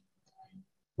part of.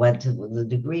 When to the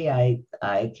degree I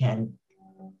can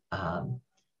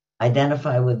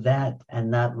identify with that and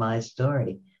not my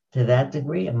story, to that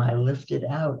degree am I lifted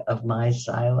out of my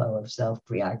silo of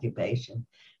self-preoccupation.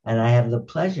 And I have the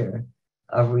pleasure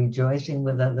of rejoicing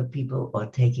with other people or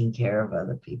taking care of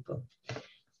other people.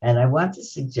 And I want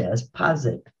to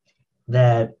posit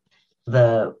that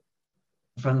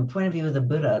from the point of view of the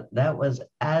Buddha, that was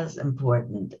as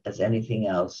important as anything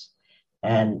else.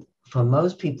 And for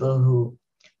most people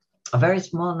a very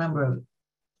small number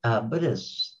of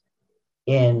Buddhists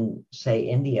in, say,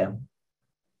 India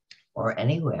or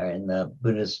anywhere in the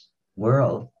Buddhist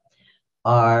world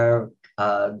are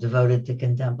devoted to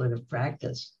contemplative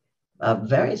practice. A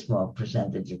very small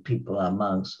percentage of people are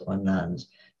monks or nuns.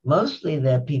 Mostly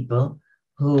they're people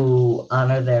who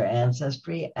honor their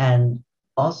ancestry and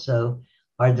also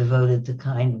are devoted to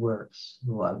kind works,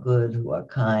 who are good, who are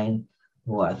kind,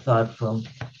 who are thoughtful,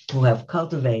 who have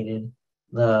cultivated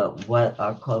what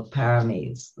are called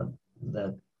paramis,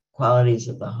 the qualities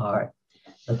of the heart.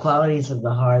 The qualities of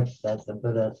the heart that the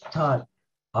Buddha taught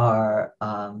are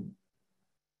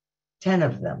 10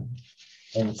 of them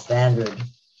in standard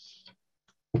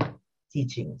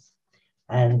teachings.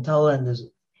 And Toland is,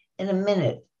 in a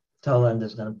minute, Toland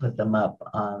is going to put them up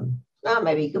on, no,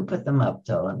 maybe you can put them up,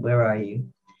 Toland. Where are you?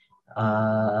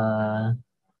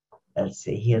 Let's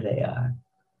see, here they are.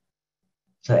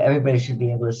 So everybody should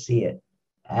be able to see it.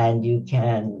 And you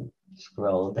can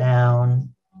scroll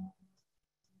down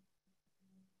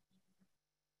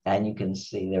and you can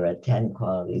see there are 10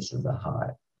 qualities of the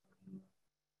heart.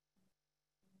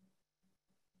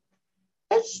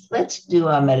 Let's do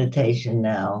our meditation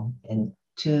now in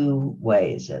two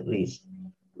ways, at least.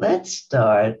 Let's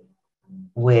start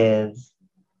with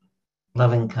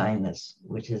loving kindness,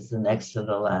 which is the next to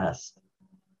the last.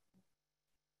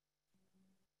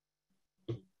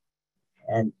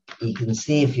 And you can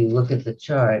see if you look at the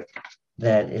chart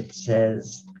that it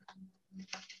says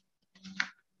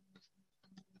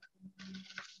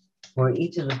for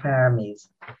each of the paramis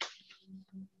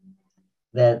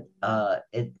that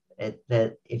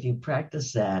that if you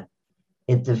practice that,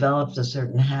 it develops a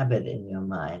certain habit in your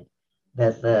mind,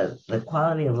 that the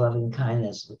quality of loving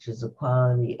kindness, which is a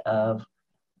quality of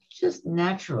just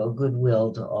natural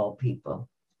goodwill to all people.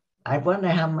 I wonder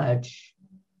how much,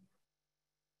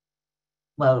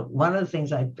 well, one of the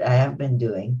things I have been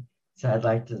doing, so I'd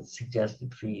like to suggest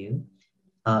it for you,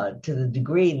 to the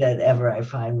degree that ever I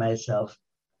find myself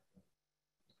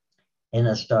in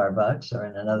a Starbucks or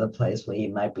in another place where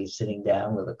you might be sitting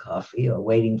down with a coffee or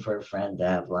waiting for a friend to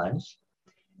have lunch,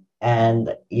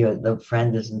 and the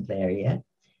friend isn't there yet,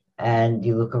 and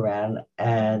you look around,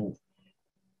 and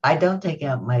I don't take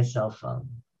out my cell phone.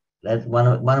 That's one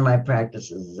of my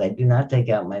practices is I do not take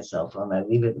out my cell phone. I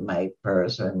leave it in my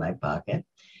purse or in my pocket,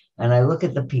 and I look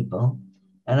at the people,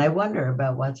 and I wonder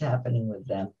about what's happening with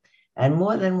them. And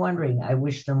more than wondering, I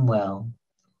wish them well.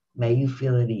 May you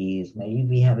feel at ease. May you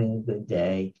be having a good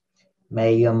day.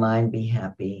 May your mind be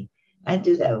happy. I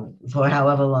do that for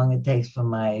however long it takes for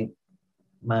my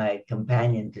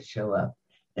companion to show up.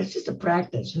 It's just a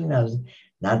practice. Who knows?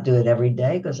 Not do it every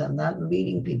day because I'm not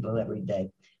meeting people every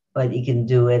day. But you can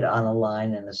do it on a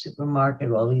line in a supermarket.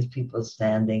 All these people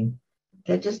standing,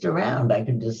 they're just around. I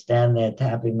can just stand there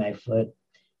tapping my foot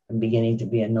and beginning to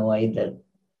be annoyed that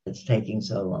it's taking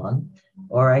so long.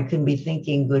 Or I can be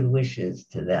thinking good wishes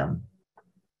to them.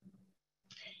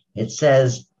 It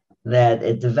says that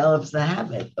it develops the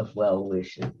habit of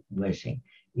wishing.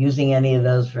 Using any of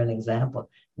those for an example.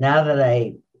 Now that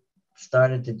I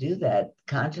started to do that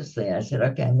consciously, I said,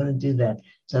 okay, I'm going to do that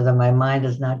so that my mind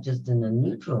is not just in a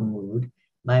neutral mood.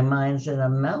 My mind's in a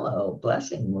mellow,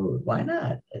 blessing mood. Why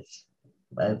not?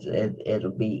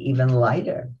 It'll be even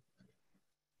lighter.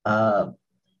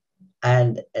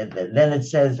 And then it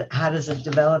says, how does it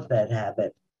develop that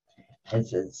habit?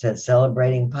 It says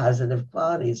celebrating positive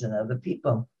qualities in other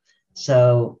people.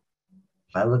 So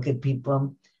if I look at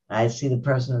people, I see the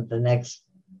person at the next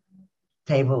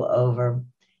table over,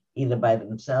 either by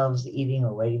themselves eating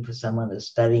or waiting for someone who's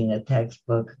studying a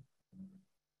textbook,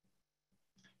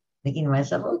 thinking to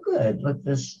myself, oh, good, look,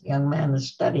 this young man is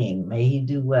studying. May he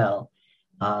do well.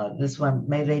 This one,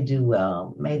 may they do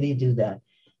well. May they do that.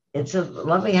 It's a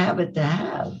lovely habit to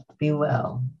have. Be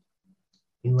well.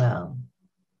 Be well.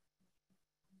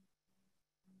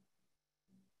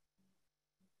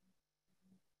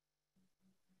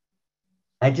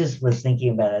 I just was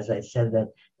thinking about, as I said that,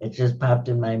 it just popped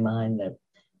in my mind that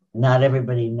not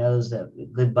everybody knows that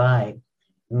goodbye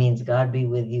means God be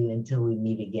with you until we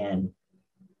meet again.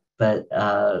 But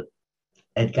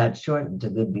it got shortened to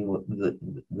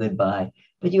goodbye.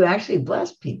 But you actually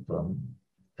bless people.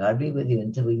 God be with you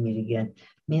until we meet again.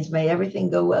 Means may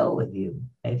everything go well with you.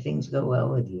 May things go well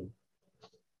with you.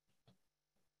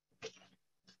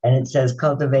 And it says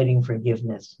cultivating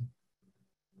forgiveness.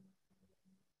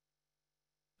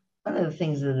 One of the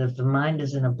things that if the mind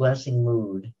is in a blessing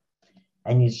mood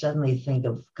and you suddenly think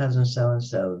of cousin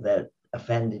so-and-so that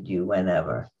offended you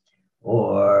whenever,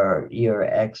 or your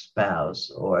ex-spouse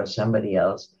or somebody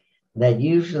else, that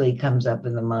usually comes up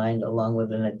in the mind along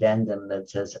with an addendum that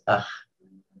says, ugh,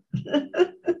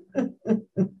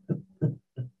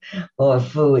 or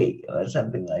fooey, or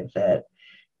something like that.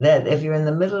 That if you're in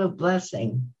the middle of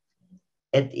blessing,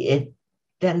 it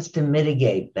tends to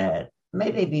mitigate that.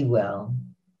 May they be well.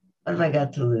 What have I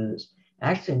got to lose?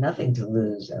 Actually, nothing to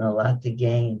lose and a lot to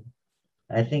gain.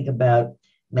 I think about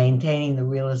maintaining the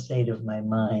real estate of my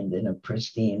mind in a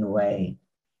pristine way.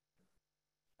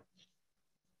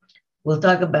 We'll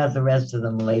talk about the rest of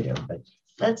them later, but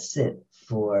let's sit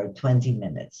for 20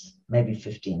 minutes, maybe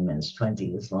 15 minutes.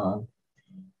 20 is long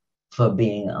for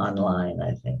being online,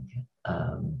 I think.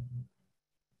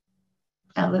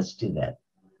 Now let's do that.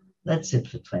 Let's sit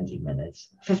for 20 minutes,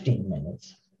 15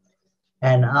 minutes.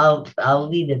 And I'll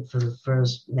lead it for the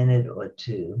first minute or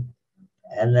two,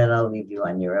 and then I'll leave you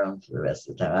on your own for the rest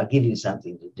of the time. I'll give you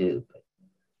something to do. But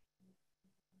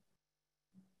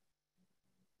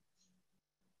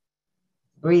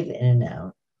breathe in and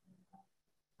out.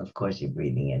 Of course, you're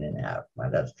breathing in and out.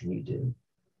 What else can you do?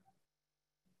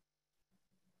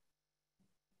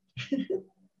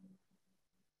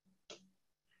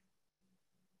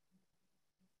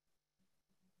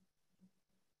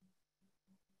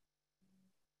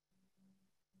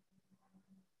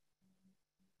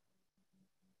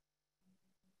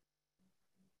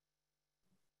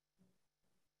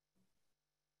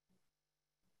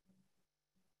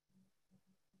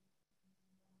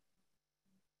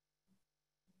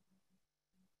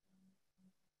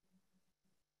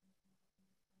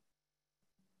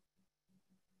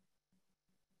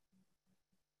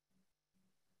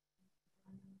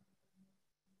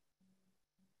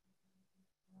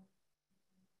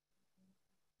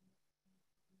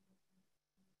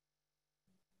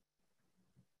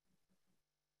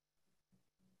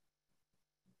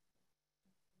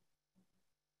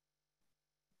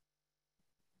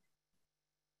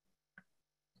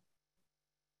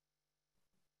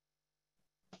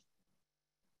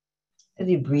 As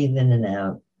you breathe in and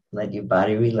out, let your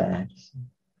body relax.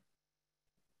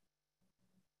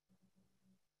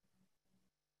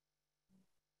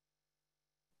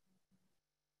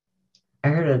 I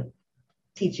heard a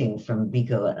teaching from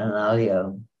Biko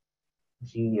Analio a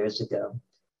few years ago,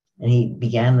 and he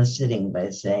began the sitting by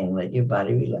saying, let your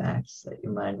body relax, let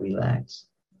your mind relax.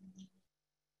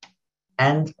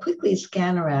 And quickly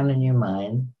scan around in your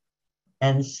mind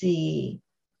and see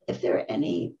if there are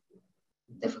any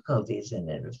difficulties in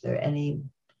it, if there are any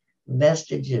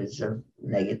vestiges of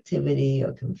negativity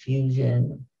or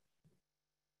confusion,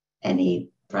 any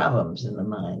problems in the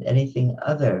mind, anything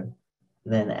other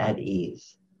than at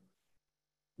ease.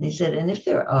 And he said, and if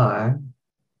there are,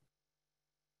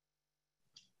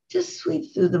 just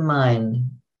sweep through the mind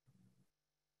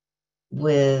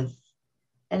with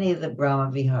any of the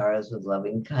Brahma Viharas with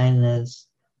loving kindness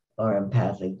or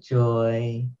empathic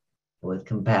joy, or with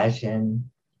compassion,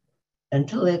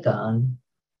 until they're gone.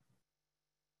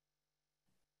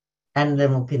 And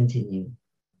then we'll continue.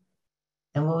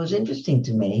 And what was interesting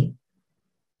to me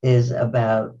is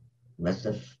about less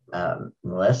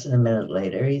than a minute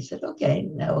later, he said, okay,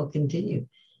 now we'll continue.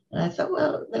 And I thought,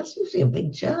 well, that's usually a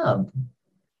big job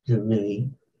to really,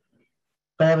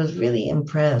 but I was really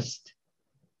impressed.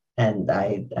 And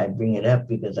I bring it up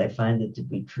because I find it to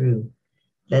be true,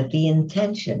 that the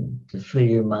intention to fill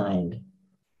your mind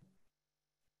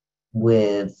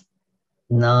with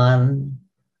non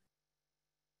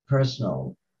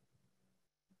personal,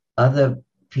 other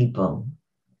people,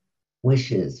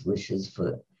 wishes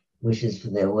for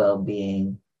their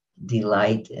well-being,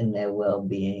 delight in their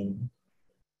well-being,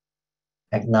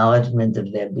 acknowledgement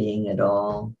of their being at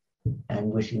all, and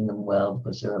wishing them well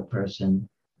because they're a person,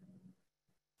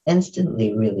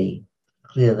 instantly really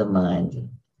clear the mind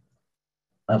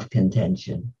of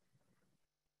contention,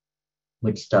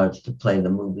 which starts to play the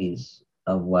movies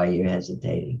of why you're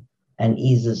hesitating and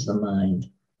eases the mind.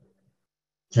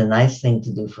 It's a nice thing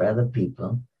to do for other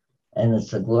people, and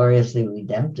it's a gloriously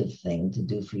redemptive thing to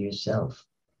do for yourself.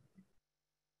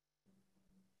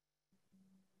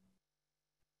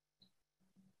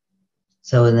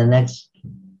 So in the next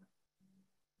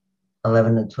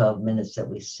 11 to 12 minutes that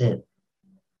we sit,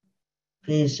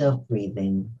 feel yourself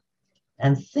breathing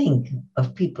and think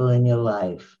of people in your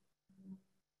life.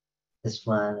 This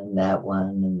one and that one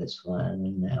and this one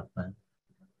and that one.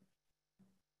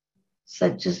 So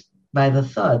just by the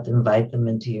thought, invite them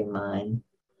into your mind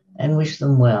and wish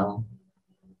them well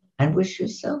and wish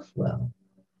yourself well.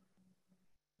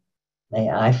 May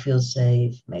I feel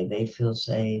safe. May they feel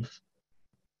safe.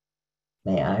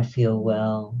 May I feel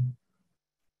well.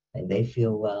 May they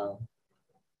feel well.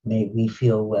 May we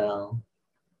feel well.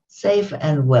 Safe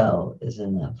and well is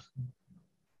enough.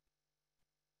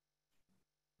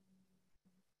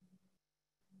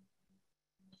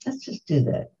 Let's just do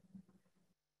that.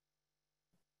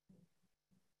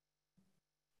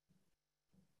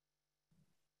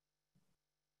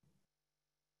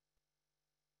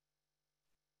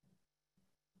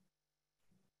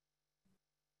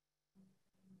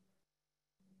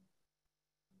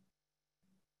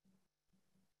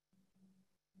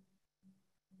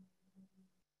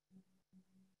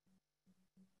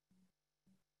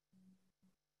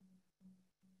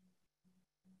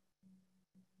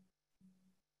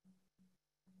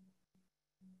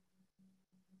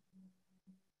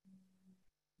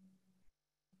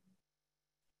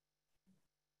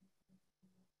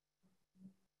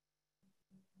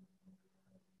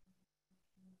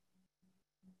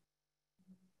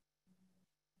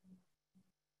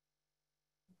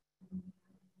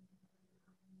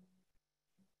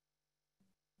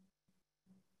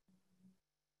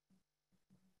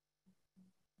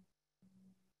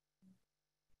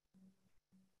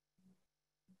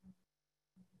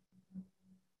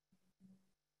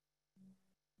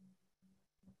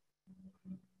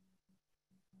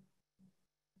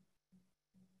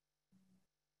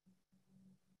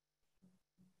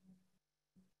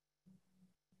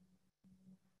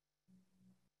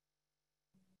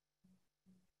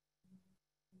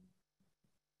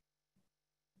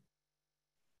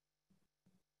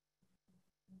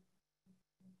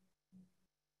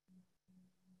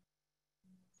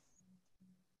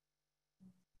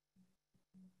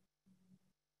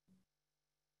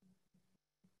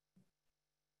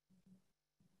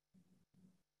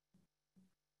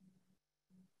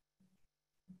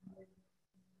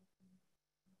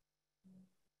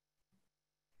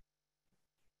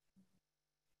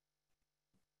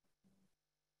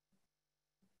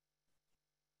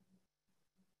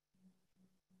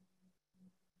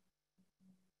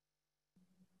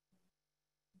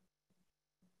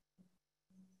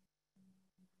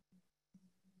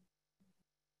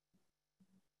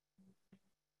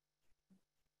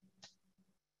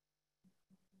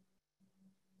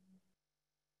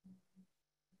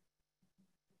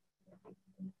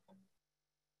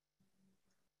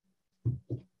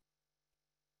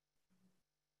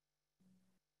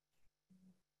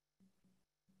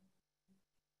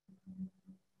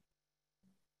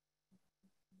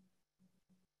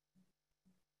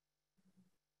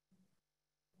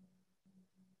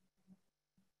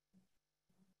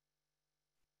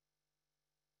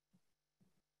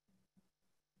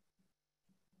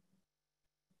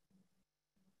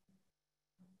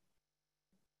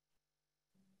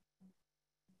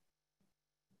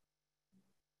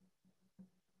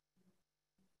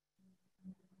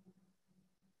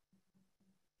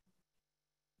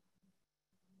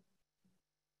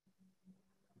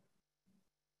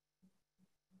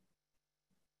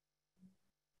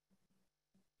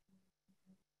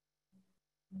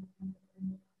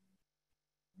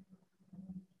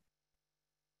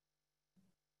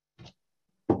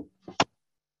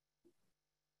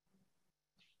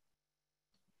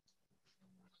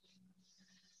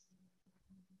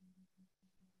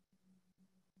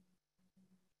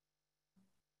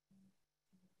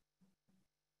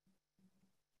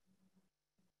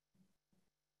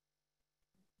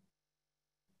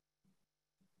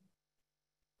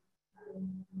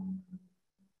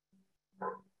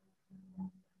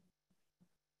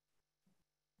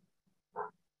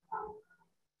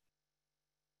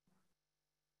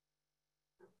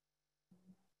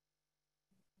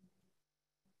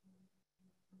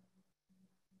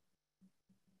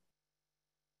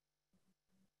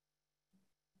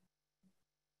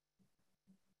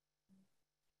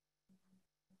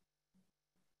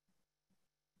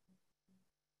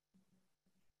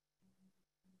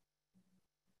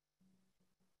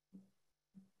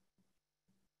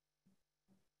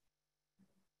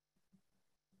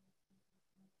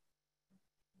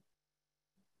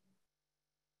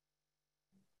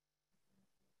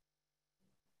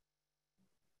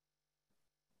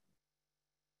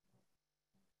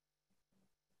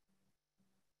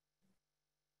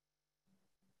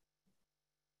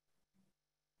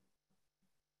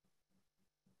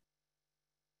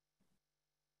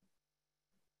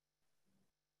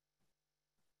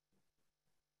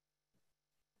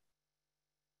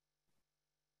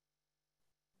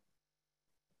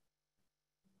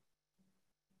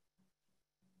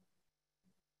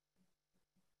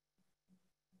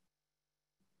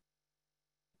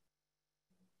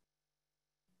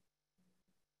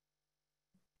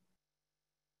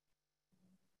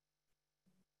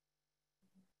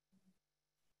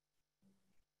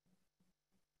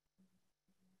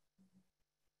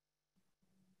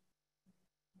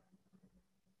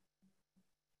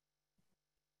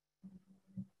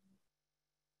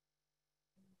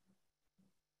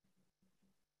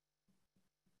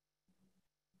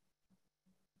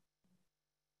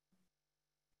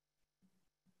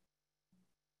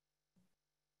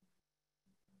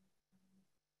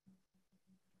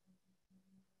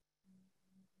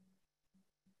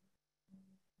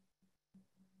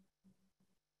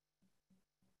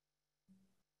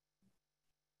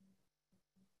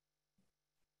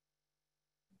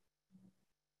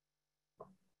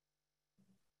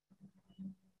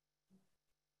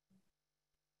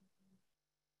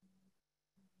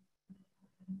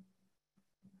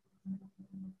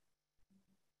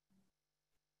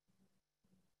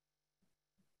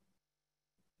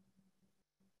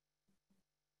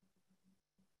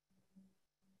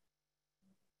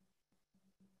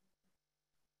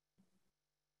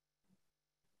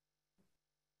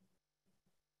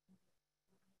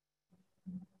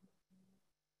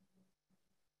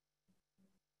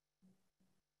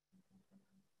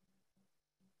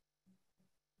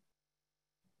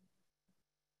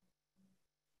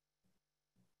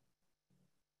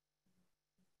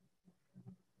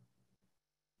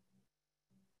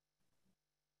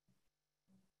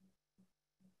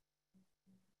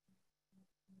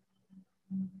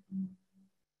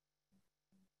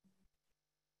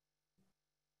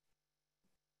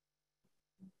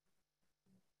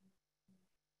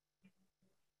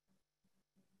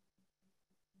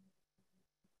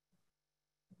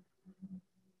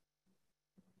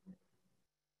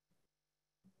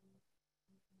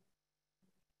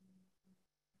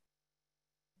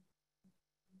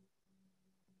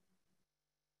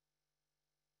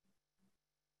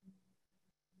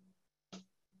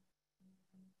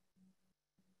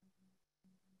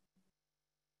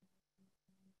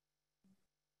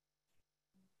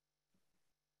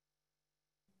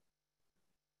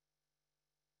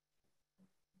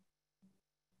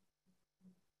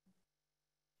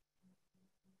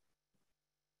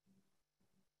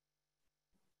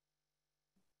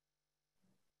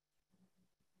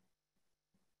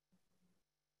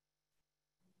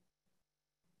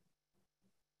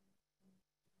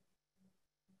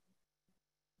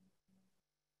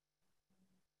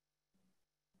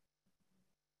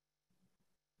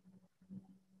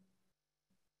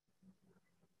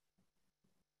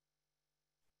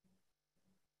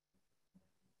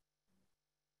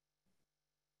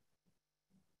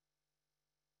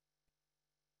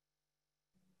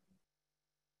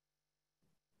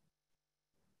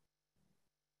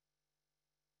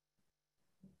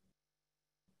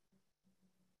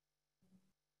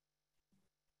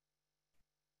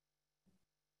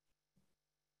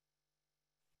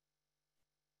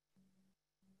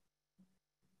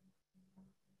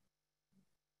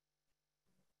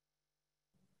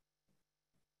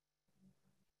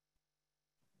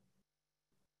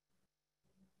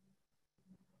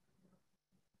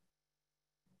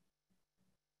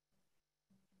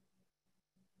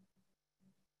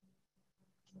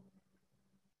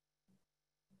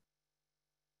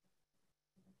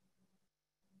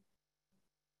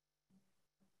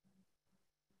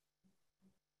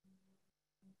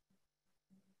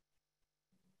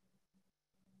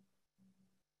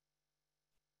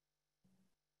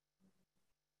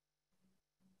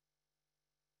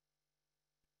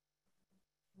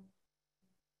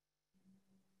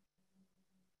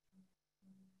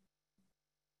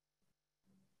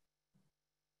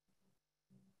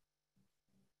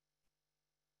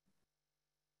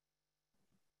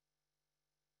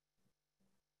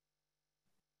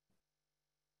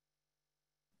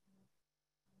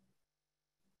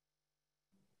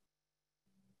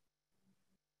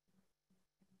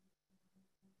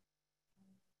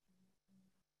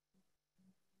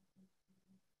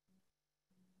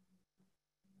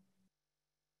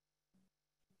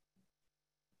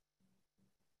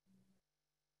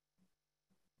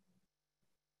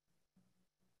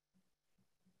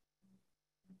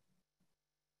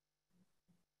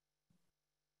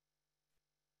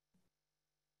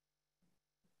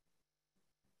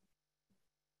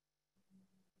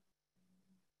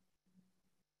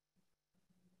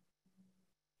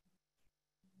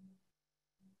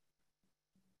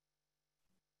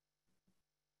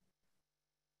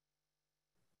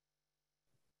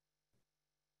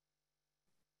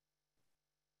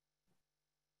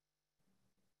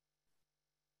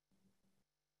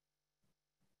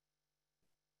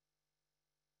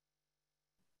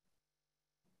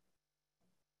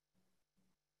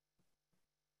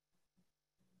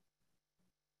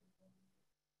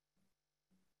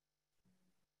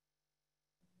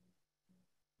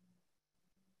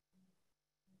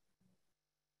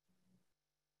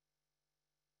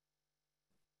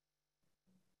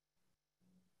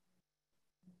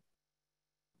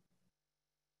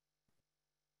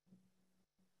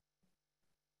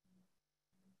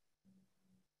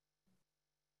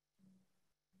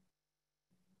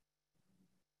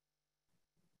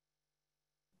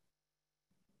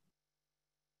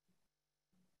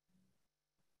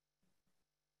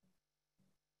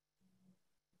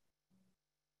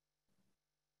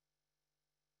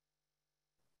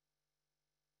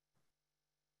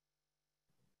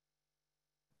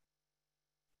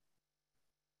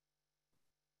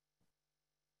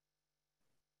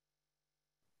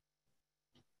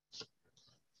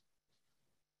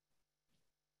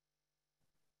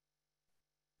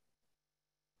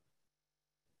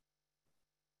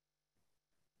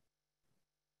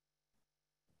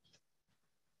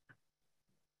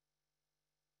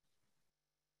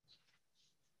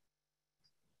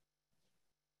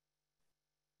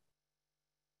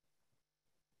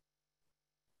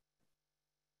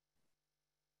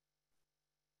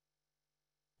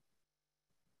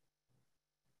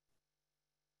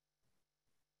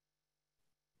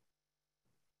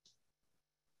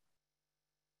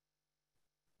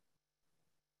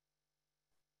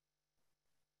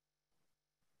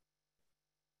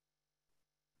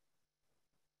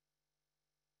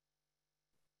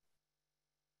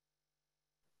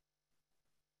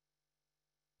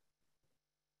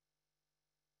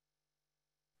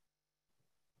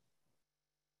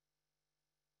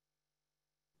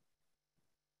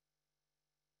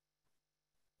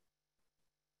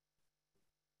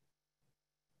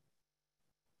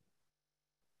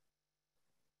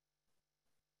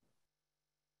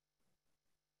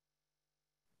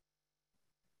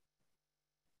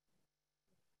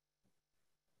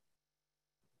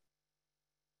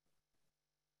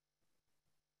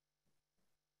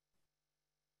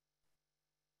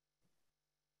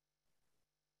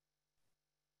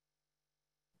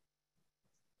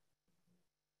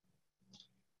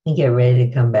 and get ready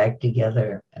to come back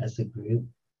together as a group.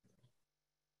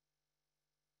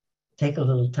 Take a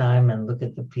little time and look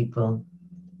at the people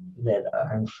that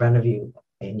are in front of you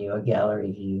in your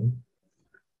gallery view,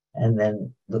 and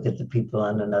then look at the people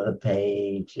on another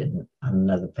page and on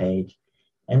another page,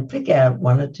 and pick out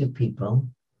one or two people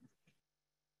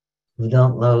who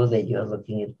don't know that you're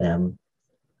looking at them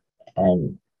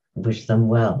and wish them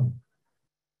well.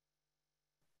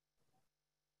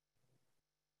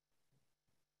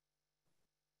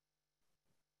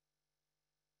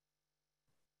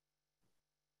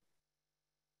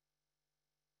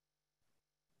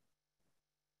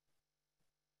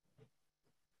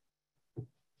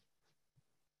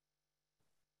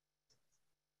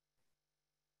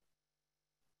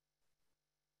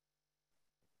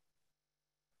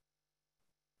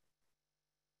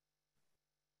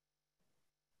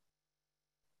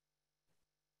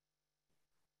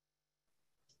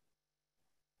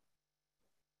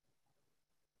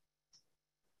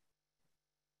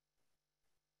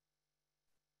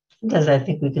 Because I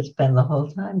think we could spend the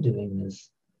whole time doing this.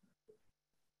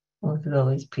 Look at all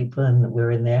these people, and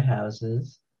we're in their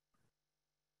houses,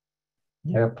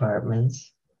 their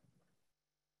apartments.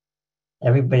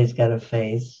 Everybody's got a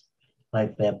face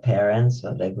like their parents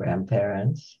or their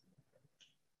grandparents.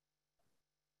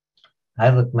 I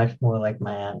look much more like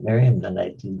my Aunt Miriam than I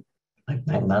do like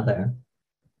my mother,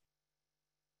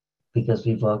 because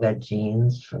we've all got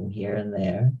genes from here and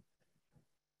there.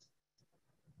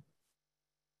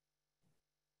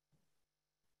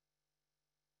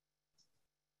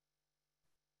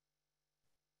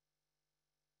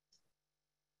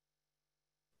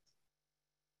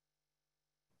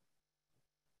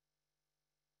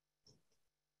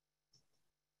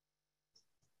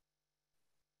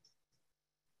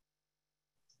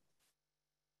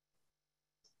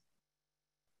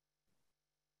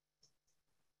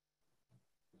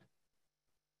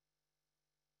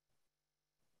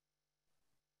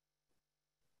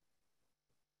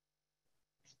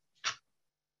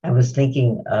 I was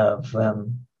thinking of,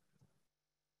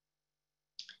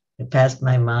 it passed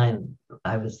my mind.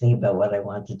 I was thinking about what I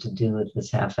wanted to do with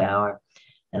this half hour.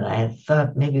 And I had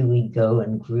thought maybe we'd go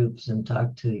in groups and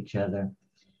talk to each other.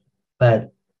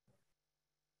 But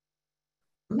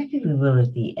maybe we will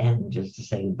at the end, just to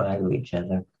say goodbye to each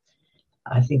other.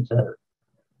 I think the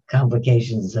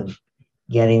complications of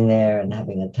getting there and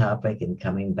having a topic and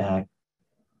coming back,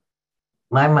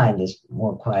 my mind is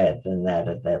more quiet than that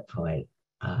at that point.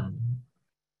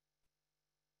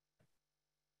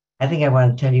 I think I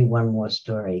want to tell you one more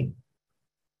story,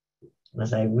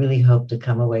 because I really hope to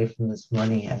come away from this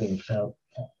morning having felt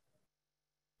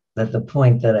that the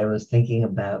point that I was thinking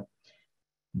about,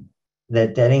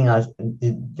 that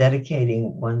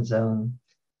dedicating one's own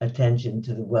attention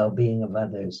to the well-being of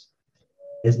others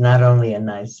is not only a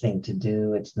nice thing to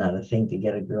do, it's not a thing to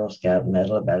get a Girl Scout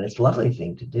medal about, it's a lovely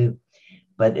thing to do,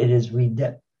 but it is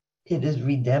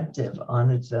redemptive on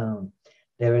its own.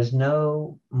 There is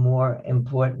no more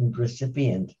important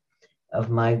recipient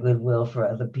of my goodwill for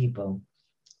other people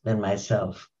than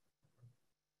myself.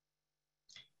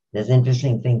 There's an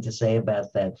interesting thing to say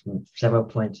about that from several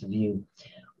points of view.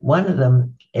 One of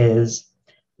them is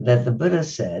that the Buddha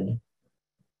said,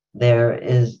 there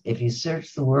is, if you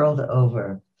search the world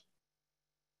over,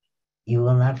 you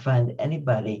will not find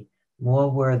anybody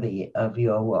more worthy of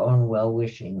your own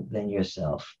well-wishing than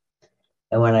yourself.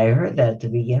 And when I heard that to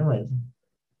begin with,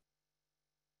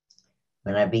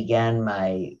 when I began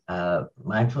my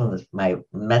mindfulness, my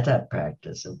metta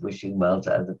practice of wishing well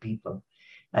to other people,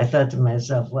 I thought to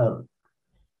myself, well,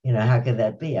 how could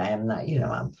that be? I am not,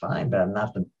 I'm fine, but I'm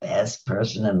not the best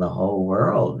person in the whole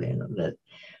world,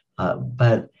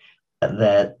 but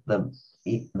that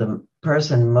the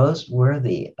person most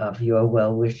worthy of your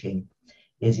well-wishing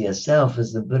is yourself,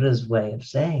 is the Buddha's way of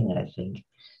saying, I think,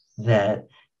 that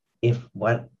if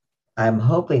what I'm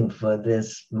hoping for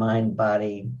this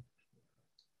mind-body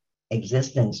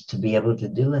existence to be able to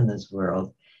do in this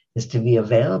world is to be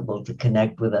available to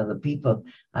connect with other people,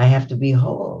 I have to be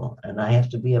whole, and I have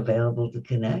to be available to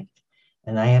connect,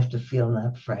 and I have to feel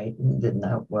not frightened and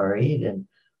not worried, and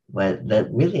that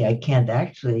really I can't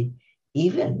actually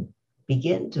even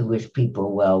begin to wish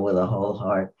people well with a whole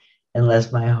heart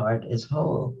unless my heart is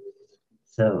whole.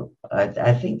 So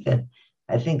I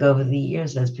think over the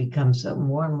years that's become so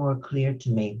more and more clear to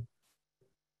me,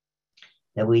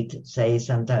 that we say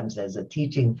sometimes as a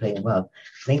teaching thing, well,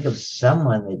 think of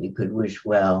someone that you could wish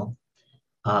well.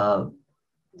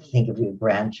 Think of your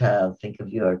grandchild, think of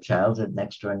your childhood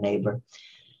next door neighbor.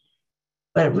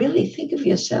 But really think of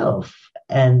yourself.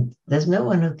 And there's no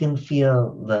one who can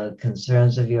feel the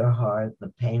concerns of your heart,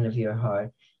 the pain of your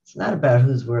heart, It's not about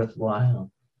who's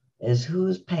worthwhile. It's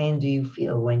whose pain do you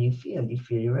feel when you feel? You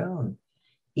feel your own.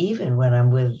 Even when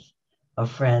I'm with a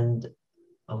friend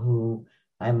who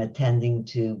I'm attending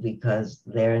to because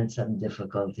they're in some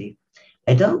difficulty,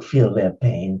 I don't feel their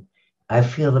pain. I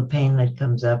feel the pain that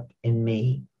comes up in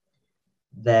me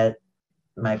that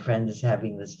my friend is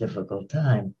having this difficult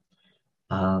time.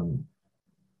 Um,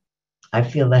 I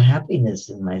feel the happiness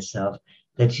in myself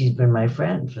that she's been my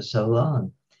friend for so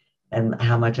long and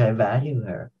how much I value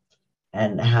her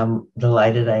and how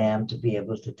delighted I am to be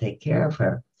able to take care of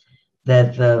her.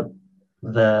 That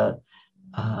the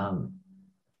um,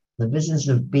 the business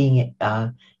of being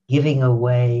giving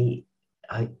away,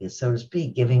 so to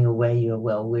speak, giving away your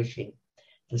well wishing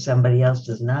to somebody else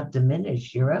does not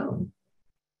diminish your own.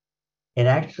 It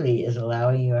actually is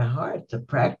allowing your heart to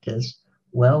practice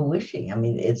well wishing. I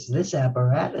mean, it's this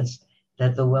apparatus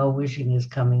that the well wishing is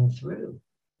coming through.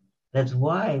 That's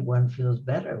why one feels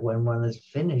better when one is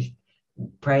finished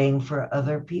praying for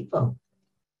other people.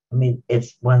 I mean,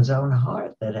 it's one's own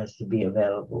heart that has to be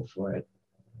available for it.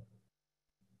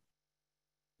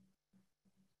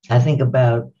 I think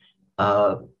about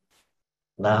uh,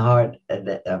 the heart.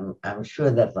 I'm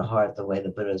sure that the heart, the way the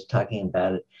Buddha is talking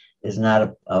about it, is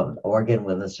not an organ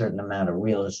with a certain amount of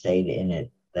real estate in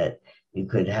it that you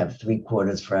could have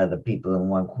 3/4 for other people and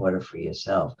 1/4 for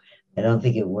yourself. I don't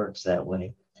think it works that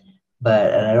way.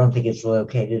 And I don't think it's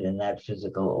located in that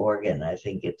physical organ. I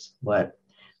think it's what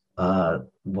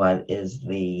is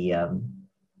the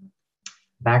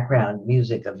background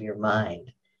music of your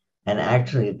mind. And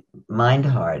actually, mind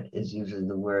heart is usually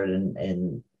the word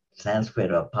in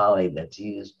Sanskrit or Pali that's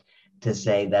used to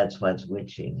say that's what's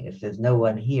wishing. If there's no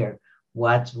one here,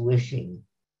 what's wishing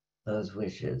those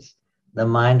wishes? The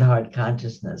mind heart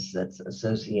consciousness that's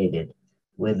associated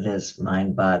with this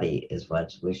mind body is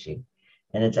what's wishing.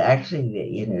 And it's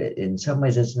actually, in some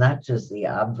ways, it's not just the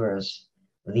obverse,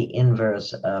 the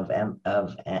inverse of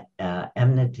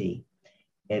enmity,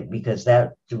 because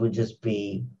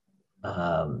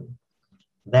um,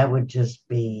 that would just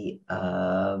be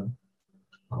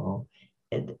oh,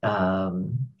 it,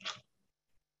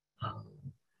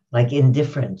 like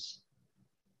indifference.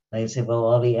 Like I say, well,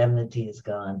 all the enmity is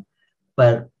gone,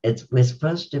 but we're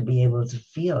supposed to be able to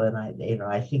feel, and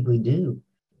I think we do.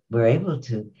 We're able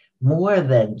to more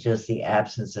than just the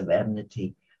absence of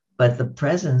enmity, but the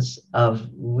presence of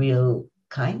real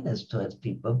kindness towards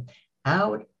people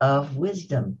out of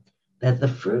wisdom. That the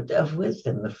fruit of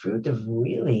wisdom, the fruit of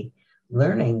really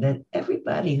learning that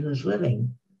everybody who's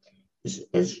living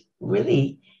is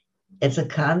really, it's a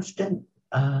constant,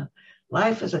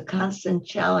 life is a constant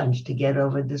challenge to get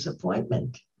over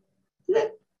disappointment.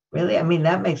 Really? I mean,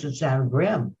 that makes it sound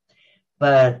grim,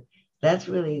 but that's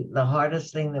really the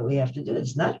hardest thing that we have to do.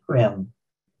 It's not grim,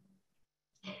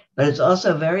 but it's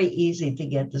also very easy to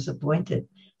get disappointed.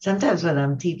 Sometimes when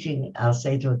I'm teaching, I'll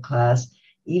say to a class,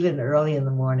 even early in the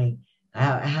morning,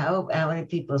 how many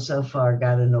people so far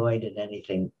got annoyed at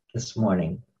anything this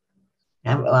morning?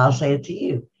 I'll say it to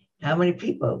you. How many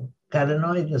people got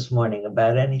annoyed this morning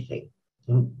about anything?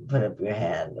 Put up your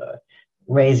hand or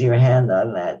raise your hand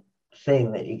on that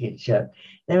thing that you could show.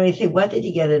 Then we think, what did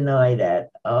you get annoyed at?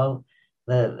 Oh,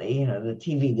 the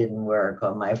TV didn't work,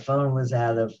 or my phone was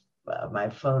out of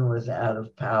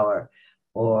power,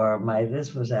 or my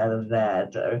this was out of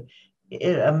that, or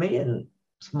a million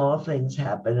small things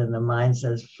happen, and the mind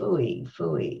says, "Fooey,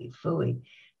 fooey, fooey."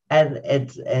 And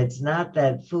it's not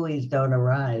that fooeys don't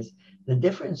arise. The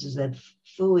difference is that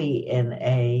fooey in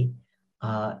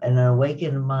an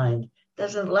awakened mind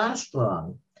doesn't last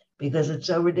long because it's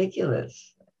so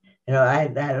ridiculous. I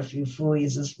had a few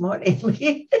fooeys this morning.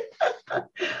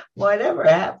 Whatever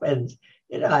happens,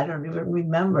 I don't even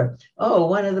remember. Oh,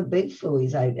 one of the big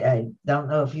fooeys, I don't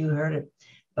know if you heard it,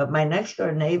 but my next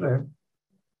door neighbor,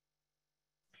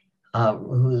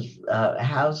 whose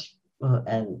house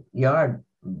and yard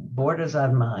borders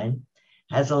on mine,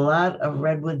 has a lot of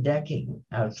redwood decking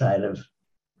outside of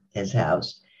his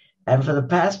house. And for the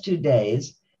past 2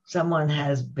 days, someone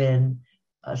has been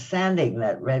sanding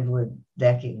that redwood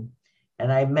decking.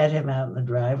 And I met him out in the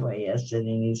driveway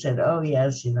yesterday, and he said, "Oh,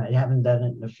 yes, I haven't done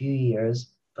it in a few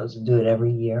years. Supposed to do it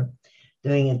every year.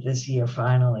 Doing it this year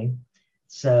finally.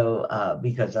 So,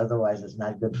 because otherwise it's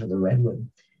not good for the redwood.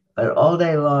 But all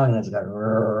day long, it's got,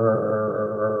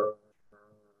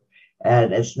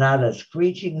 and it's not a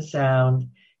screeching sound.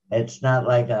 It's not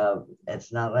like a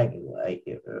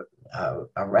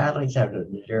rattling sound.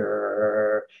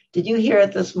 Did you hear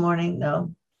it this morning?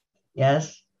 No?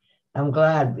 Yes? I'm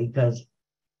glad because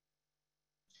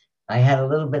I had a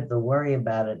little bit to worry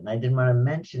about it and I didn't want to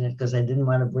mention it because I didn't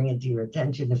want to bring it to your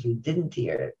attention if you didn't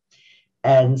hear it.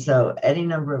 And so any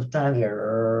number of times,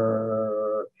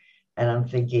 and I'm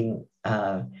thinking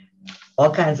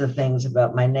all kinds of things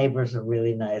about my neighbor's a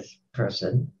really nice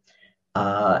person.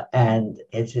 And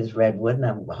it's his redwood, and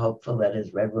I'm hopeful that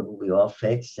his redwood will be all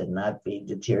fixed and not be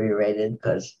deteriorated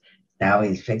because now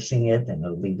he's fixing it and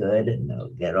it'll be good and it'll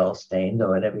get all stained or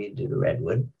whatever you do to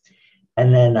redwood.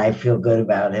 And then I feel good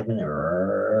about him, and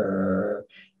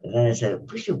then I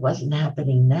said, wish it wasn't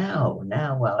happening now.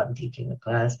 Now, while I'm teaching the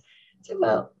class, I said,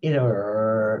 well,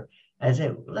 I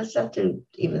said, let's not to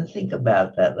even think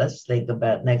about that. Let's think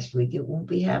about next week. It won't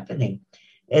be happening.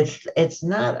 It's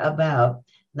not about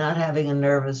not having a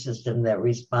nervous system that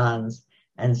responds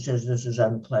and says this is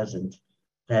unpleasant.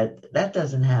 That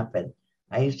doesn't happen.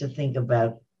 I used to think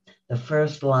about the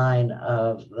first line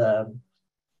of the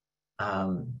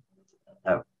um,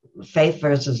 faith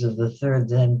verses of the third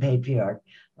Zen patriarch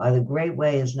are the great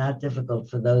way is not difficult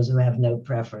for those who have no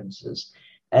preferences.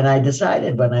 And I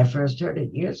decided when I first heard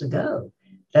it years ago,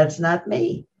 that's not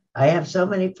me. I have so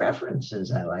many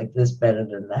preferences. I like this better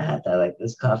than that. I like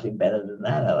this coffee better than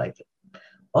that. I like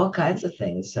all kinds of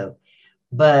things. So,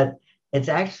 but it's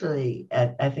actually,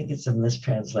 I think it's a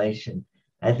mistranslation.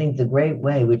 I think the great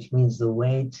way, which means the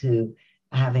way to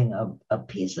having a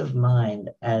peace of mind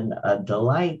and a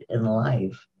delight in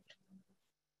life,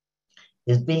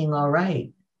 is being all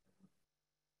right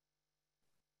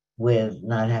with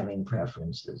not having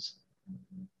preferences.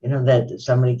 You know, that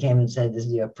somebody came and said,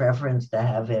 is your preference to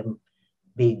have him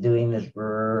be doing this?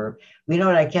 You know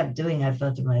what I kept doing? I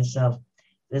thought to myself,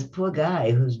 this poor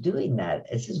guy who's doing that,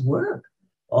 it's his work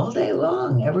all day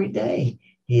long, every day.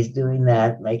 He's doing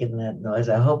that, making that noise.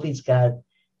 I hope he's got,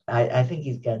 I think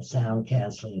he's got sound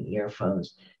canceling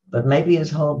earphones, but maybe his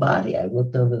whole body. I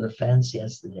looked over the fence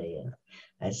yesterday and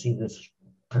I see this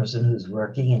person who's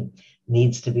working and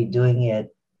needs to be doing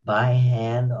it by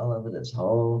hand all over this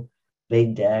whole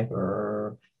big deck.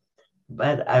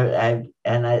 But and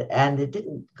it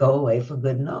didn't go away for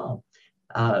good and all.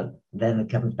 Then it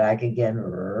comes back again,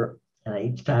 and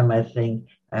each time I think,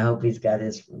 I hope he's got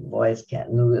his noise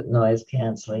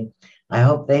canceling. I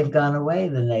hope they've gone away,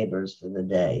 the neighbors, for the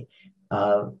day.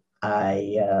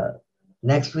 I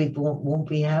next week won't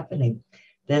be happening.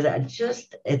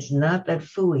 It's not that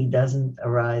fooey doesn't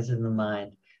arise in the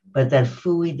mind, but that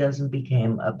fooey doesn't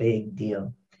become a big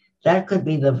deal. That could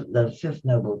be the fifth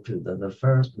noble truth or the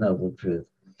first noble truth.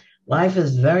 Life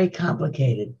is very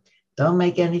complicated. Don't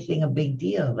make anything a big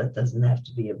deal. That doesn't have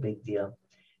to be a big deal.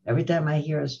 Every time I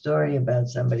hear a story about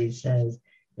somebody says,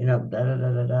 da da da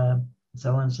da da,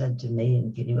 someone said to me,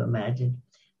 and can you imagine?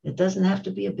 It doesn't have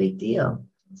to be a big deal.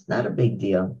 It's not a big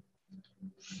deal.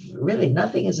 Really,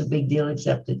 nothing is a big deal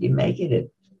except that you make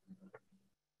it.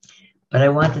 But I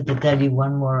wanted to tell you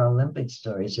one more Olympic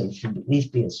story, so it should at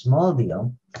least be a small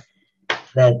deal.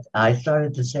 That I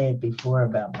started to say it before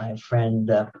about my friend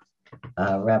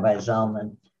Rabbi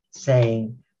Zalman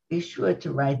saying, be sure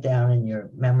to write down in your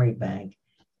memory bank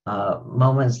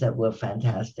moments that were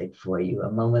fantastic for you,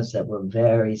 or moments that were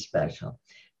very special.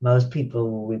 Most people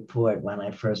will report when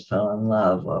I first fell in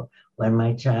love, or when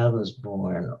my child was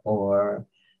born, or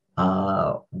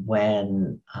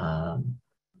when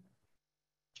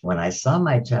I saw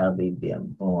my child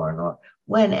being born, or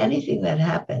when anything that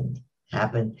happened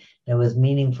that was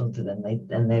meaningful to them,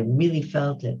 they really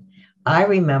felt it. I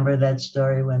remember that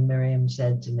story when Miriam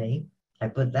said to me, I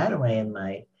put that away in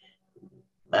my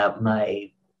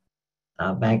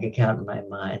bank account in my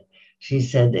mind. She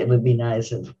said it would be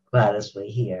nice if Gladys were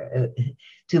here.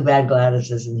 Too bad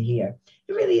Gladys isn't here.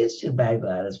 It really is too bad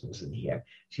Gladys wasn't here.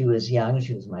 She was young.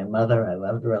 She was my mother. I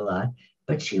loved her a lot,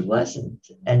 but she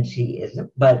wasn't, and she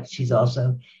isn't. But she's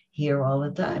also here all the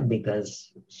time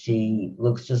because she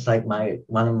looks just like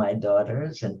one of my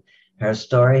daughters, and her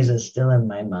stories are still in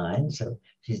my mind. So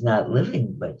she's not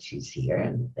living, but she's here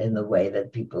in the way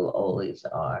that people always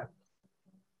are.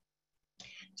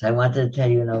 So I wanted to tell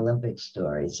you an Olympic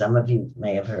story. Some of you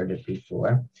may have heard it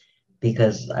before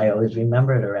because I always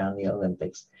remember it around the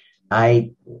Olympics.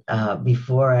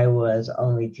 Before I was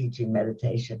only teaching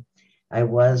meditation, I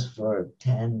was for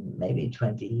 10, maybe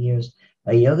 20 years,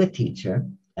 a yoga teacher,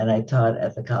 and I taught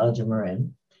at the College of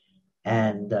Marin.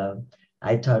 And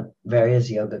I taught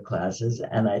various yoga classes,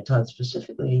 and I taught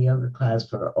specifically a yoga class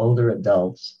for older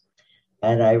adults.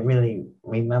 And I really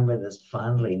remember this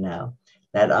fondly now,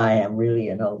 that I am really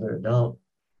an older adult.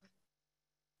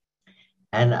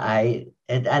 And I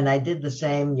did the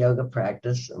same yoga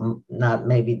practice, not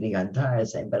maybe the entire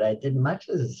same, but I did much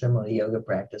of the similar yoga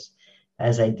practice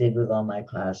as I did with all my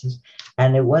classes.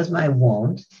 And it was my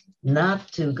wont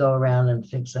not to go around and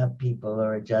fix up people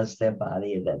or adjust their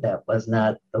body. That was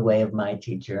not the way of my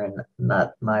teacher and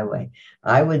not my way.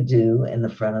 I would do in the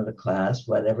front of the class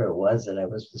whatever it was that I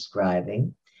was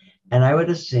describing, and I would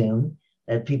assume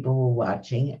that people were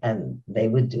watching and they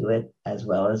would do it as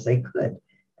well as they could.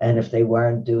 And if they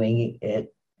weren't doing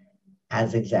it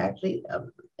as exactly,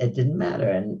 it didn't matter.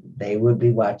 And they would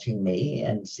be watching me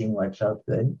and seeing what felt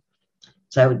good.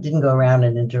 So I didn't go around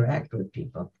and interact with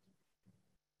people.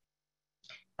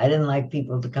 I didn't like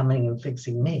people to coming and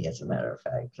fixing me, as a matter of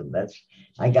fact. So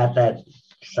I got that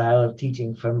style of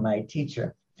teaching from my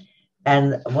teacher.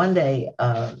 And one day,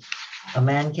 a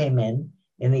man came in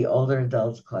the older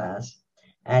adults class,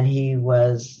 and he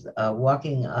was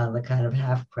walking on the kind of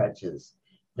half crutches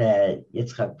that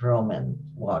Yitzhak Perlman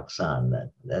walks on.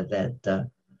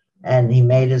 And he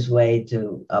made his way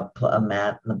to a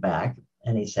mat in the back,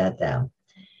 and he sat down.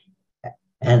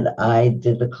 And I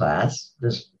did the class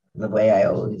just the way I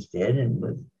always did, and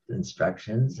with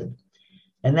instructions.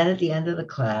 And then at the end of the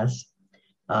class,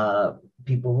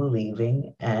 people were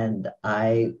leaving, and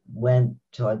I went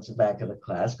towards the back of the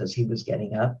class because he was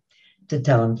getting up to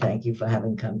tell him thank you for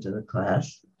having come to the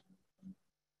class.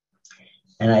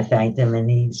 And I thanked him, and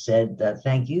he said,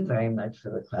 thank you very much for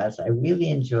the class. I really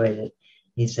enjoyed it.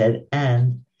 He said,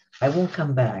 and I won't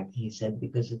come back, he said,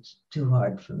 because it's too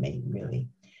hard for me, really.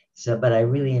 So, but I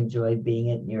really enjoyed being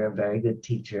it, and you're a very good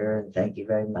teacher, and thank you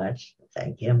very much.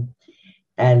 Thank him.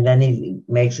 And then he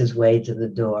makes his way to the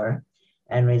door.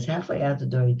 And when he's halfway out the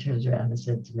door, he turns around and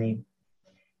said to me,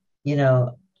 you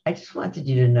know, I just wanted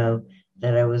you to know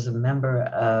that I was a member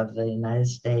of the United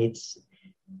States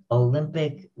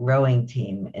Olympic rowing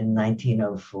team in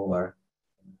 1904.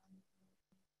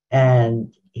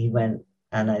 And he went,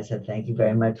 and I said, thank you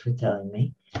very much for telling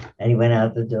me. And he went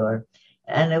out the door.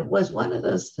 And it was one of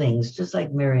those things, just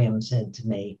like Miriam said to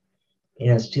me,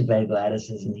 it's too bad Gladys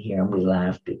isn't here. And we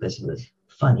laughed because it was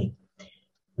funny.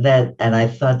 And I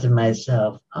thought to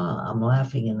myself, I'm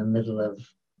laughing in the middle of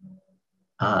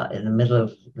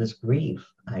this grief.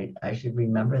 I should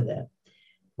remember that.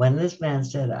 When this man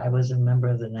said I was a member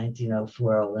of the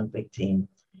 1904 Olympic team,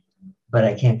 but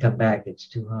I can't come back, it's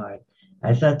too hard,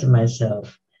 I thought to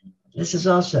myself, this is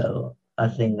also a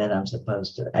thing that I'm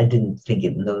supposed to. I didn't think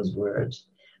it in those words,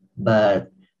 but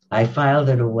I filed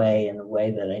it away in a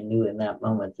way that I knew in that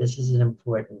moment, this is an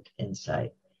important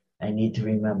insight. I need to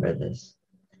remember this.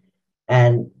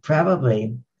 And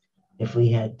probably if we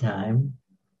had time,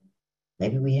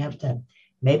 maybe we have time,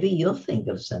 maybe you'll think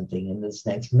of something in this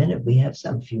next minute. We have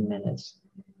some few minutes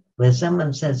where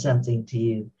someone said something to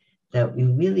you that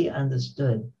you really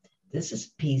understood. This is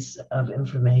a piece of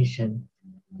information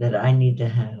that I need to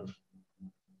have,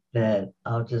 that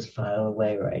I'll just file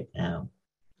away right now.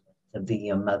 Something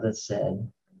your mother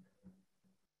said,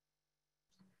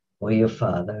 or your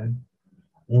father.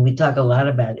 And we talk a lot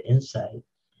about insight.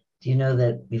 Do you know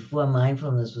that before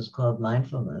mindfulness was called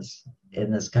mindfulness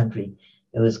in this country,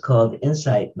 it was called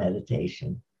insight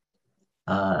meditation?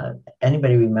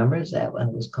 Anybody remembers that one?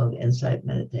 It was called insight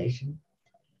meditation.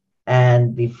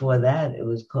 And before that, it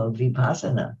was called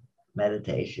vipassana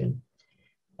meditation.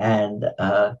 And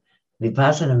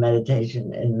vipassana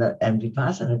meditation, and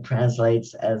vipassana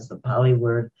translates as the Pali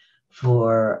word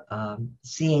for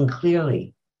seeing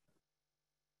clearly.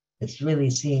 It's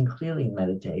really seeing clearly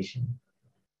meditation.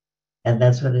 And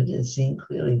that's what it is, seeing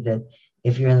clearly that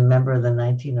if you're a member of the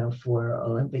 1904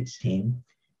 Olympics team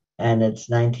and it's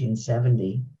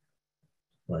 1970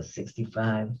 or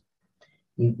 65,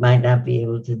 you might not be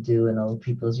able to do an old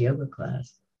people's yoga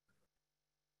class.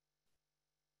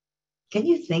 Can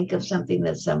you think of something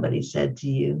that somebody said to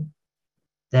you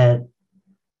that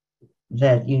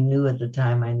you knew at the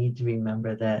time, I need to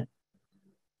remember that?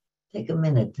 Take a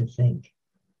minute to think.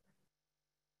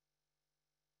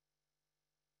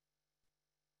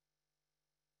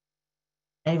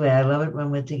 Anyway, I love it when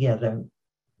we're together.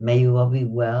 May you all be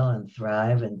well and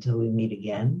thrive until we meet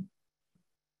again.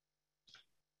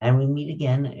 And we meet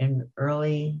again in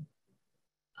early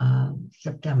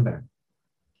September.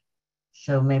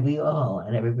 So may we all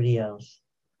and everybody else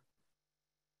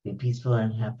be peaceful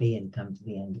and happy and come to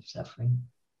the end of suffering.